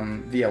about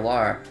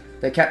VLR.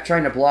 They kept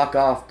trying to block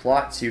off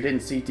plots so you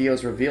didn't see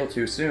Dio's reveal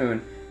too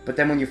soon, but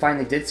then when you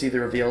finally did see the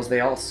reveals,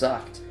 they all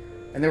sucked.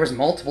 And there was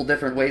multiple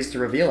different ways to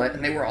reveal it,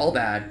 and they were all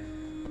bad.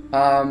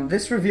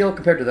 This reveal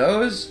compared to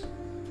those,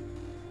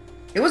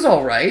 it was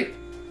alright.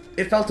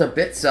 It felt a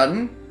bit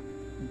sudden,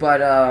 but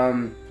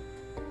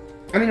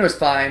I mean, it was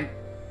fine.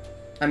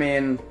 I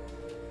mean,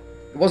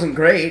 it wasn't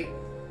great,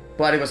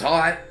 but it was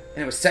hot,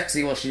 and it was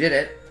sexy while she did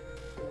it.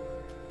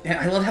 And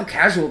I love how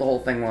casual the whole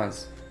thing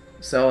was.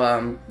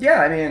 So,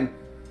 yeah, I mean,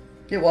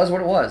 it was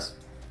what it was.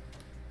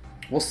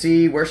 We'll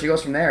see where she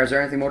goes from there. Is there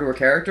anything more to her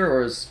character,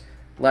 or is,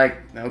 like,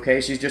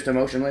 okay, she's just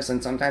emotionless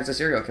and sometimes a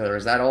serial killer?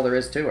 Is that all there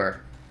is to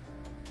her?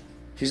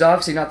 She's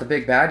obviously not the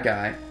big bad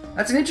guy.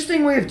 That's an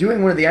interesting way of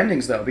doing one of the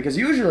endings, though, because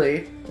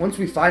usually, once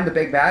we find the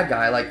big bad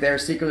guy, like, they're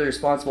secretly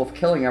responsible for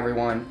killing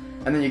everyone,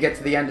 and then you get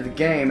to the end of the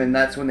game, and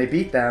that's when they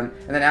beat them,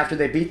 and then after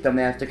they beat them,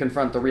 they have to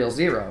confront the real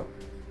Zero.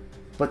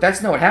 But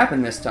that's not what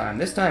happened this time.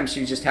 This time,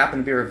 she just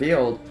happened to be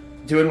revealed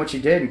doing what she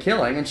did and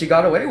killing, and she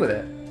got away with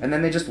it. And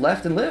then they just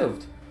left and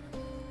lived.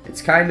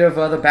 It's kind of,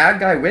 the bad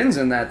guy wins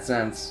in that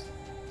sense.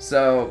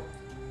 So,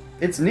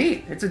 it's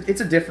neat. It's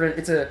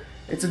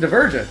a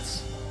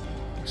divergence.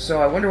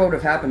 So I wonder what would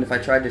have happened if I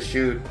tried to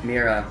shoot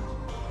Mira.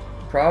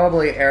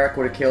 Probably Eric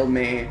would have killed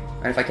me,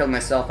 and if I killed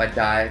myself, I'd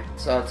die.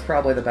 So it's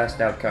probably the best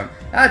outcome.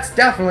 That's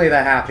definitely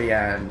the happy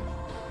end.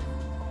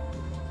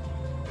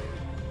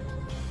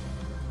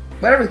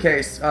 Whatever the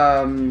case,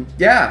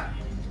 yeah.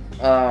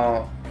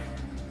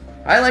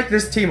 I like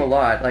this team a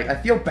lot. Like, I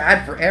feel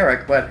bad for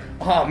Eric, but,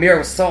 oh, Mira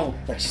was so,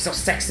 like, she's so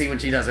sexy when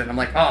she does it. And I'm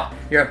like, oh,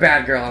 you're a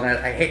bad girl, and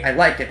I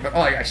like it, but,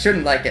 oh, I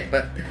shouldn't like it,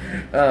 but,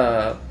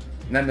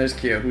 and then there's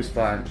Q, who's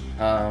fun.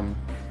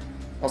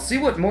 I'll see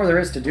what more there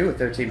is to do with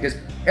their team, because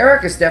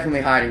Eric is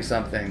definitely hiding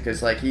something,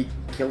 because, like, he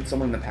killed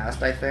someone in the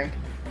past, I think.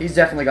 He's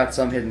definitely got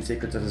some hidden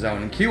secrets of his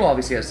own, and Q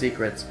obviously has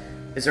secrets.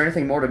 Is there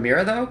anything more to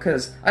Mira, though?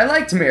 Because I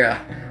liked Mira.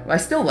 I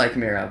still like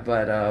Mira,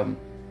 but,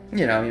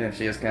 you know,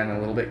 she is kind of a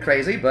little bit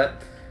crazy,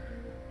 but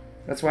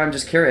that's why I'm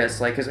just curious,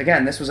 like, because,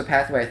 again, this was a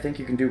pathway I think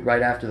you can do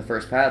right after the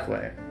first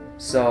pathway.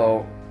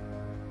 So,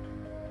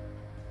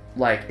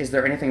 like, is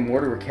there anything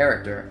more to her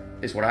character,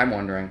 is what I'm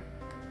wondering.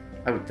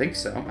 I would think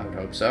so. I would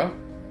hope so.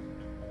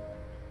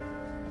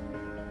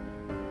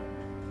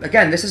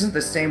 Again, this isn't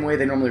the same way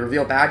they normally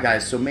reveal bad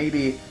guys, so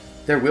maybe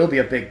there will be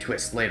a big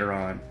twist later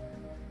on.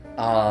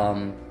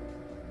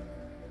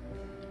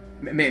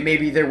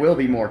 Maybe there will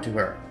be more to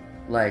her,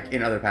 like,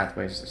 in other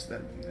pathways.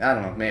 I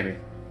don't know, maybe.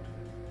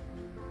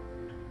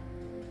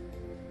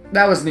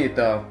 That was neat,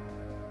 though.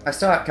 I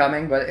saw it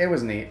coming, but it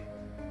was neat.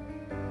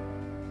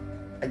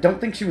 I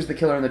don't think she was the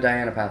killer in the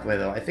Diana pathway,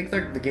 though. I think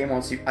the game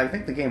wants you. I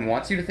think the game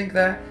wants you to think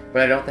that,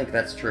 but I don't think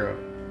that's true.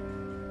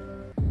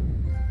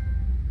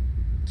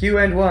 Q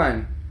and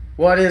 1.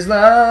 What is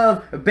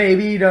love?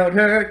 Baby, don't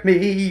hurt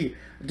me.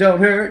 Don't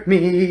hurt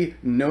me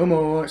no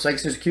more. So,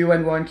 like, there's Q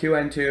and 1, Q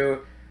and 2,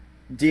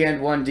 D and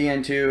 1, D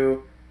and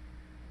 2,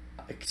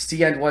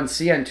 C and 1,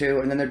 C and 2,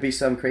 and then there'd be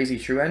some crazy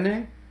true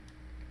ending.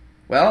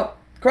 Well,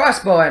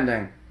 crossbow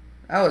ending.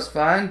 That was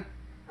fun.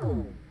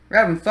 We're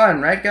having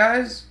fun, right,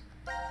 guys?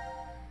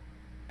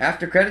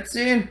 After credit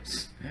scene?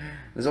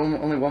 There's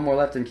only one more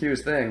left in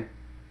Q's thing.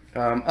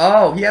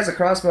 Oh, he has a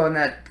crossbow in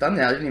that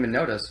thumbnail. I didn't even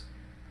notice.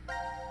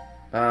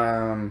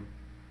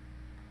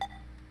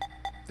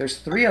 There's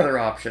 3 other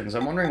options.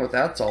 I'm wondering what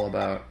that's all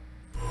about.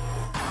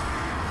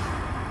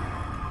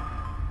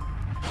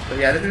 But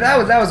yeah,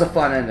 that was a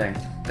fun ending.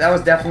 That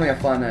was definitely a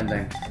fun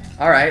ending.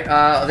 Alright,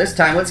 this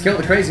time let's kill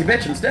the crazy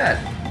bitch instead.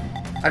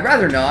 I'd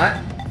rather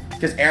not,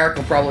 because Eric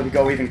will probably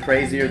go even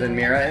crazier than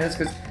Mira is,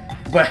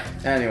 but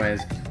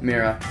anyways,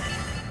 Mira.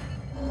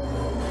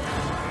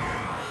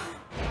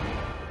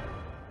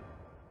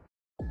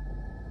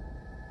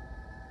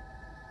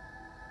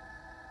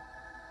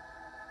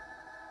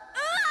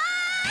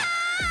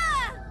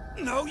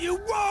 No,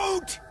 you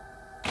won't!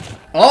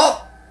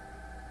 Oh!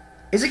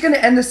 Is it gonna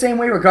end the same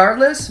way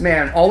regardless?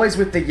 Man, always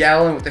with the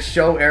yell and with the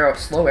slow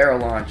arrow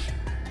launch.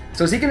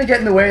 So is he gonna get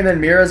in the way and then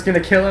Mira's gonna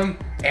kill him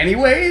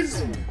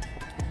anyways?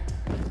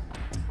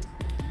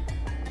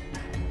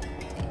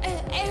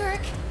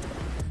 Eric?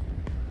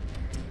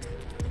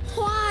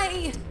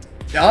 Why?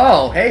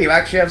 Oh, hey, you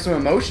actually have some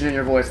emotion in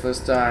your voice this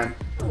time.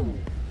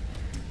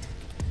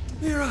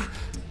 Mira!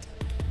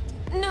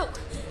 No,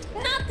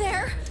 not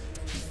there.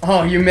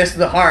 Oh, you missed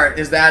the heart.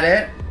 Is that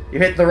it? You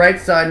hit the right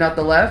side, not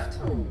the left?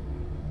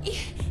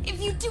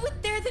 If you do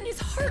it there, then his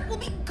heart will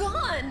be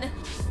gone.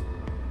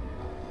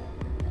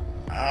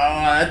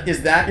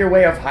 Is that your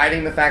way of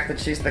hiding the fact that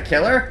she's the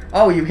killer?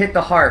 Oh, you hit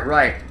the heart,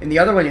 right. In the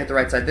other one, you hit the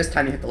right side. This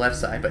time, you hit the left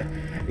side. But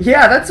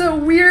yeah, that's a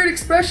weird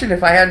expression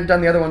if I hadn't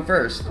done the other one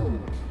first.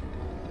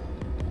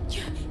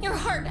 Your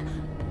heart.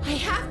 I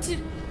have to.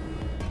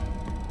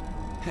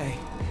 Hey,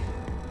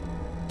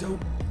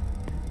 don't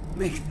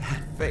make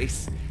that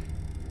face.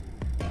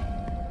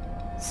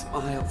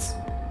 Smiles.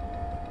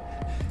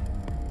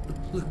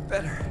 Look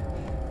better.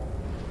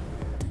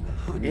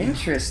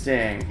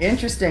 Interesting.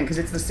 Interesting, because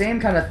it's the same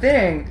kind of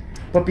thing,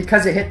 but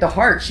because it hit the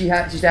heart, she's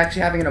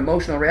actually having an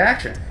emotional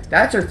reaction.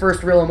 That's her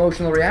first real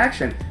emotional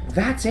reaction.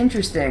 That's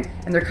interesting,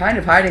 and they're kind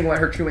of hiding what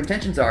her true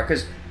intentions are,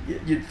 because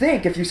you'd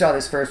think if you saw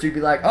this first, you'd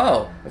be like,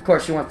 oh, of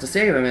course she wants to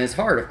save him, and his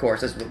heart, of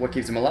course, is what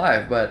keeps him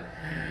alive, but,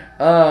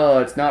 oh,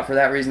 it's not for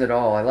that reason at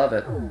all. I love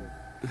it.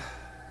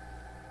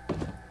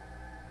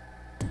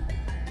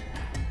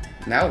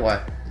 Now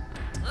what?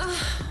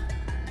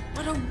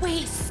 What a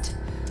waste.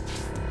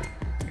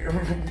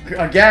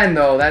 Again,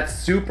 though, that's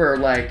super,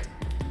 like,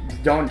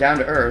 down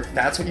to earth.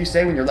 That's what you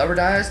say when your lover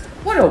dies?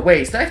 What a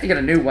waste. I have to get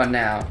a new one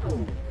now.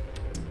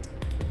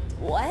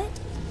 What?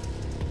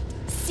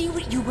 See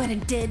what you went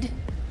and did?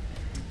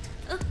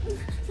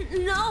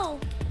 No!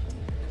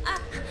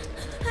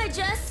 I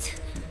just...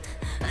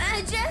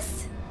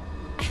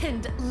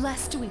 And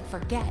lest we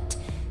forget,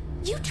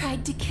 you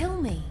tried to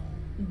kill me,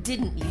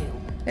 didn't you?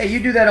 Hey, you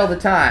do that all the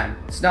time.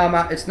 It's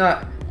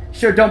not...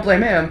 Sure, don't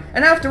blame him.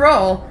 And after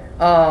all,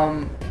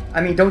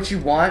 I mean, don't you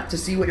want to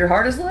see what your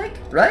heart is like,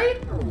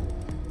 right?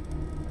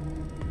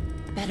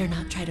 Better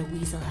not try to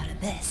weasel out of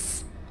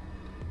this.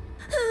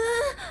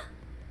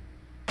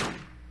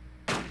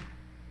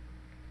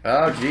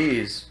 Oh,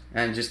 jeez.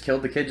 And just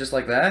killed the kid just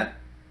like that?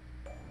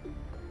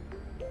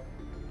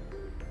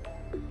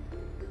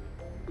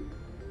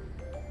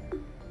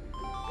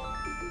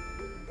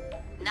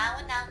 Now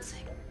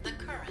announcing the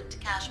current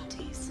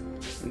casualties.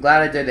 I'm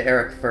glad I did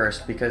Eric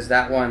first, because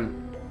that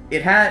one,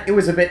 it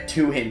was a bit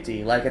too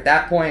hinty. Like, at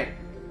that point,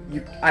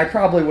 I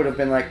probably would have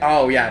been like,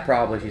 oh yeah,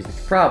 probably,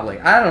 probably.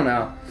 I don't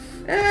know.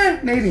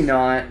 Maybe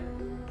not.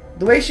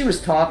 The way she was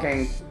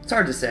talking, it's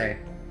hard to say.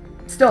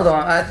 Still though,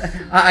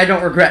 I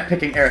don't regret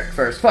picking Eric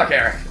first. Fuck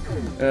Eric.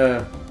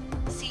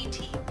 C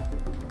team,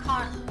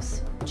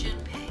 Carlos,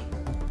 Junpei.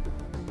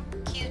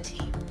 Q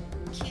team,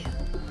 Q,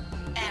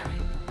 Eric.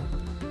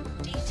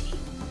 D team,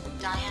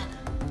 Diana,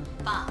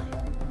 5,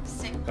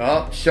 Sigma.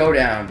 Oh,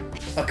 showdown.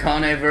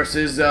 Akane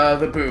versus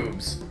the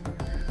boobs.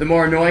 The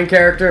more annoying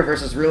character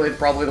versus really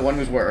probably the one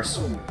who's worse.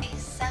 These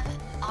 7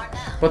 are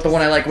now. But the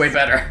one I like way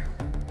better.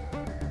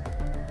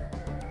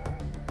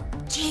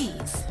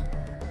 Jeez.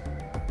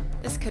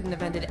 This couldn't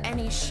have ended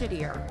any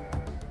shittier.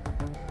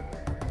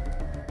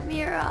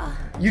 Mira.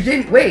 You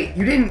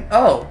didn't,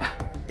 oh.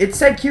 It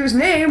said Q's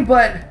name,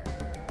 but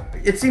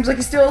it seems like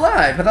he's still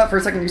alive. I thought for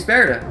a second you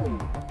spared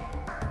him.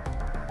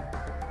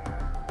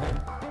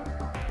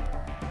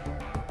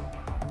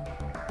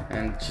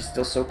 And she's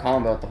still so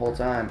calm about it the whole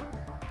time.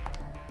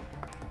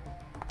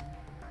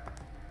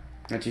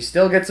 And she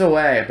still gets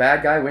away.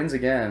 Bad guy wins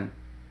again.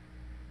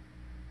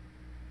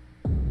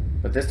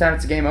 But this time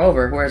it's a game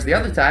over, whereas the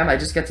other time I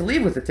just get to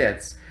leave with the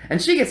tits.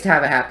 And she gets to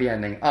have a happy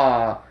ending.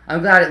 Aw,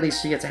 I'm glad at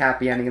least she gets a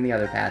happy ending in the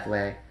other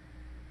pathway.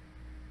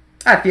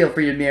 I feel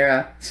for you,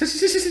 Mira.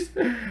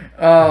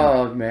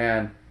 Oh,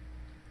 man.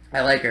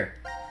 I like her.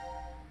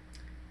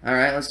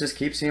 Alright, let's just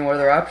keep seeing what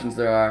other options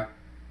there are.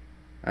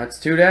 That's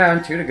 2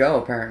 down, 2 to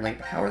go, apparently.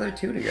 How are there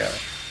 2 to go?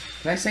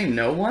 Can I say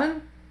no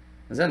one?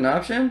 Is that an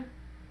option?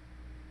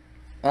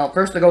 Well,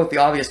 first I'll go with the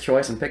obvious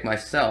choice and pick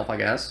myself, I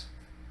guess.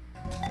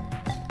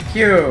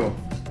 Q.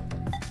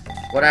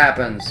 What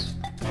happens?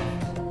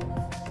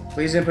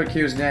 Please input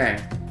Q's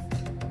name.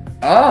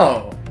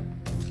 Oh.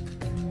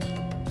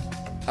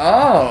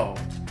 Oh.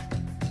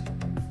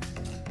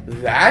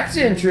 That's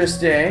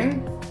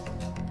interesting.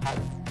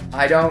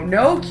 I don't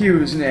know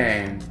Q's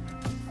name.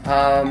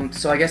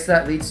 So I guess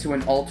that leads to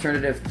an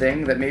alternative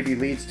thing that maybe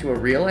leads to a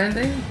real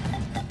ending?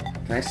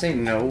 Can I say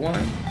no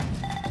one?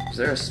 Is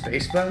there a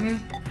space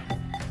button?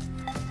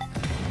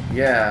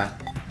 Yeah.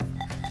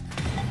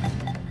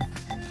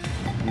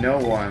 No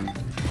one.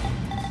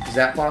 Is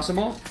that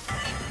possible?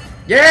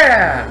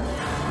 Yeah!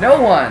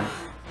 No one!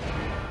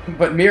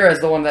 But Mira is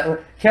the one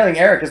that... Killing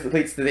Eric is that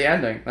leads to the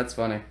ending. That's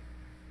funny.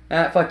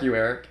 Fuck you,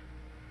 Eric.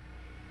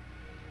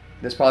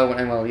 This probably won't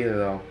end well either,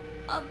 though.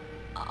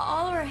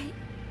 Alright.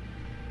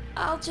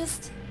 I'll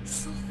just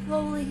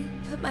slowly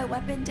put my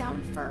weapon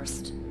down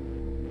first.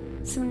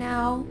 So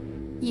now,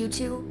 you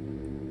two?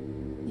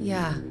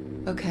 Yeah,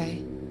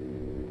 okay.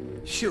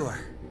 Sure.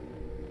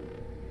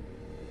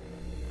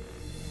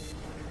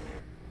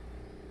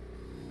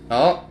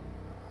 Oh.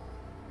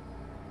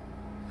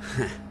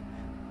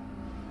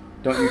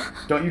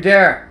 Don't you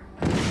dare.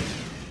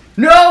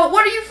 No!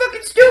 What are you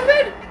fucking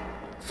stupid?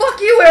 Fuck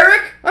you,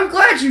 Eric! I'm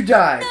glad you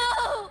died!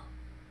 No!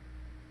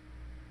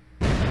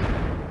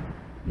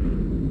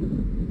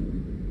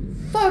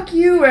 Fuck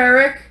you,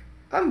 Eric!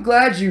 I'm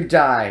glad you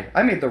died.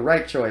 I made the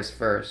right choice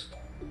first.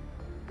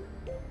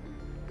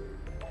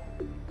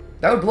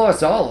 That would blow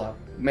us all up.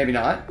 Maybe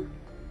not.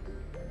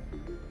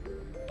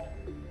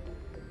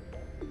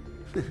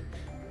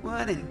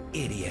 What an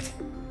idiot.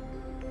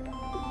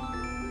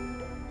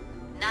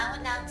 Now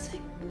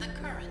announcing the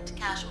current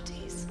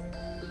casualties.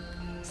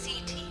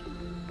 C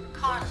team,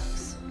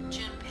 Carlos,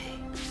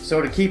 Junpei.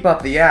 So to keep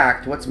up the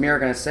act, what's Mira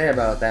gonna say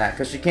about that?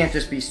 Because she can't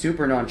just be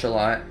super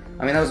nonchalant.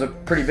 I mean, that was a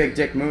pretty big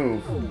dick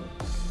move.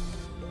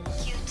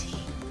 Q team,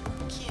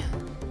 Q.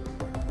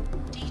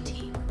 D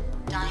team,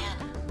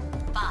 Diana,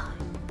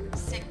 5,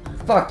 Sigma.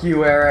 Fuck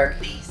you, Eric.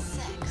 These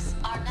 6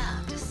 are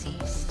now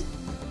deceased.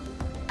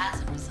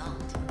 As a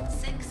result,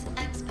 6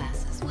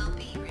 X-passes will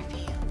be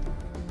revealed.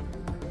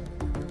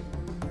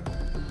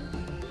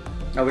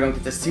 Oh, we don't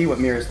get to see what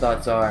Mira's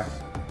thoughts are.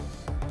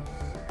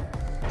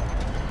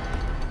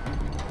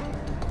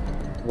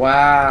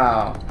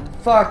 Wow.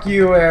 Fuck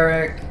you,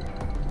 Eric.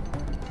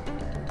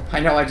 I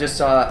know I just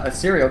saw a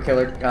serial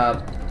killer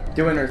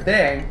doing her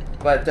thing,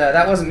 But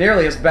that wasn't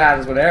nearly as bad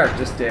as what Eric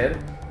just did.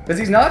 Because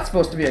he's not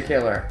supposed to be a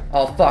killer.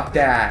 Oh, fuck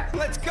that.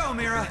 Let's go,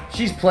 Mira.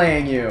 She's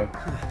playing you.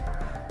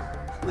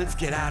 Let's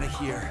get out of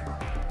here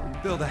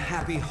and build a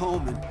happy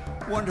home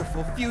and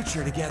wonderful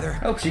future together.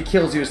 Hope she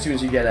kills you as soon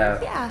as you get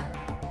out. Yeah.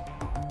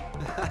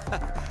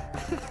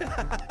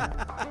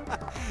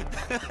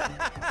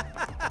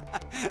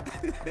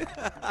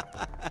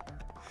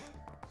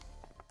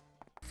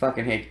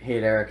 Fucking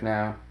hate Eric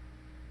now.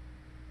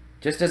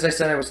 Just as I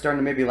said, I was starting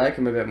to maybe like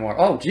him a bit more.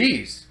 Oh,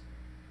 jeez.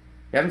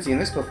 You haven't seen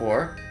this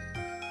before.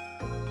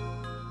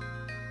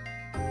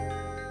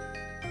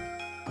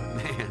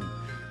 Man,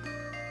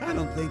 I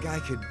don't think I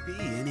could be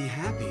any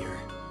happier.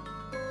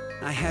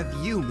 I have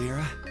you,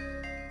 Mira.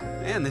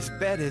 And this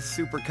bed is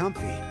super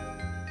comfy.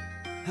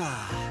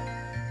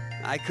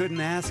 I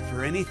couldn't ask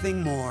for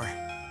anything more.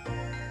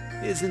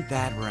 Isn't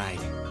that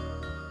right?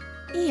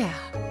 Yeah,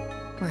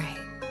 right.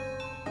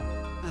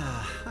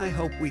 I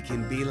hope we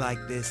can be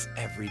like this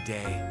every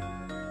day.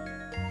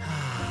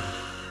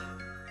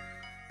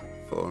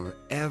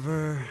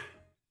 Forever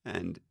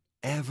and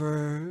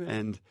ever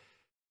and...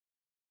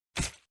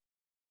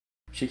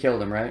 She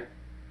killed him, right?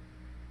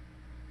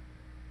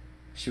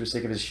 She was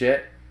sick of his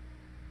shit.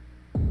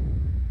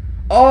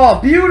 Oh,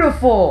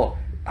 beautiful!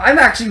 I'm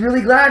actually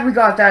really glad we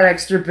got that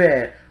extra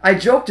bit. I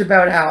joked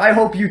about how I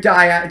hope you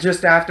die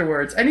just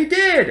afterwards, and he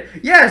did!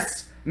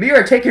 Yes!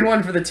 Mira taking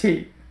one for the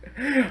team.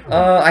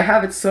 I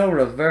have it so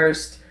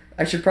reversed.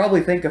 I should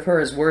probably think of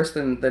her as worse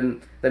than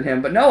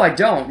him, but no, I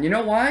don't. You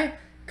know why?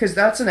 Because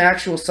that's an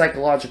actual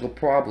psychological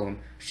problem.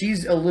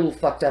 She's a little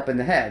fucked up in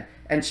the head,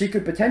 and she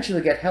could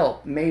potentially get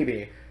help,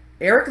 maybe.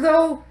 Eric,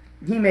 though,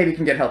 he maybe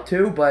can get help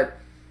too, but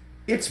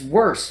it's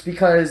worse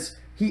because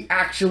he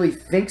actually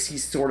thinks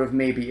he's sort of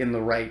maybe in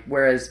the right,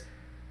 whereas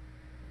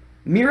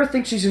Mira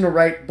thinks she's in the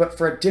right, but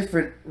for a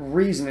different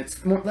reason.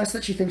 It's less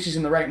that she thinks she's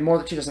in the right, more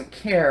that she doesn't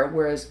care,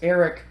 whereas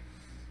Eric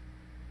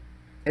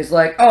is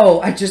like,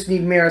 oh, I just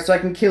need Mira so I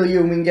can kill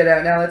you and we can get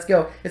out. Now let's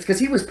go. It's because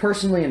he was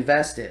personally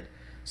invested.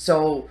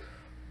 So,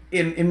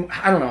 I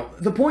don't know.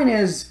 The point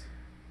is,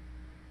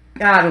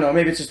 I don't know,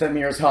 maybe it's just that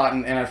Mira's hot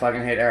and I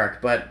fucking hate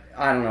Eric, but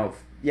I don't know.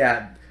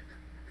 Yeah.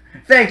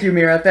 Thank you,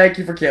 Mira. Thank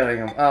you for killing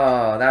him.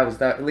 Oh, that was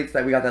that. At least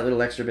that we got that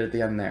little extra bit at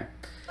the end there.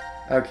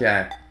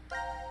 Okay.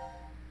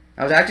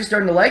 I was actually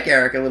starting to like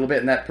Eric a little bit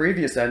in that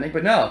previous ending,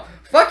 but no.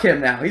 Fuck him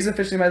now. He's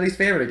officially my least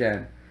favorite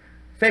again.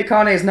 Faye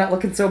Kane is not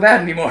looking so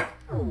bad anymore.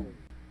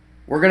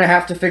 We're gonna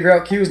have to figure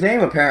out Q's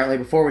name, apparently,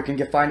 before we can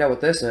find out what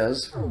this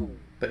is.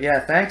 But yeah,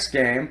 thanks,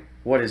 game.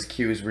 What is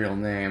Q's real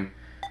name?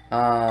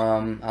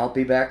 I'll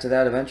be back to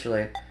that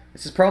eventually.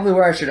 This is probably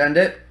where I should end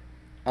it.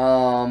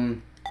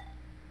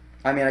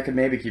 I mean, I could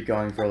maybe keep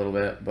going for a little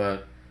bit,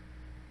 but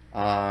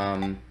I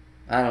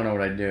don't know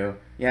what I'd do.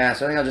 Yeah,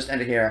 so I think I'll just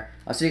end it here.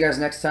 I'll see you guys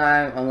next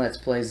time on Let's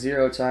Play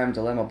Zero Time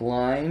Dilemma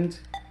Blind.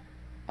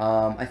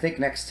 I think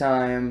next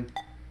time,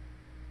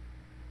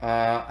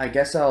 I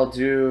guess I'll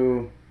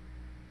do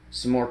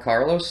some more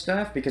Carlos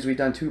stuff, because we've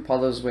done 2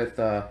 puzzles with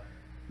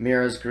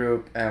Mira's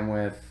group and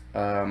with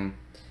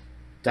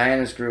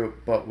Diana's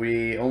group, but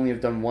we only have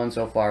done 1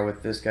 so far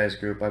with this guy's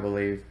group, I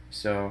believe.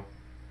 So,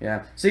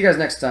 yeah. See you guys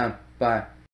next time. Bye.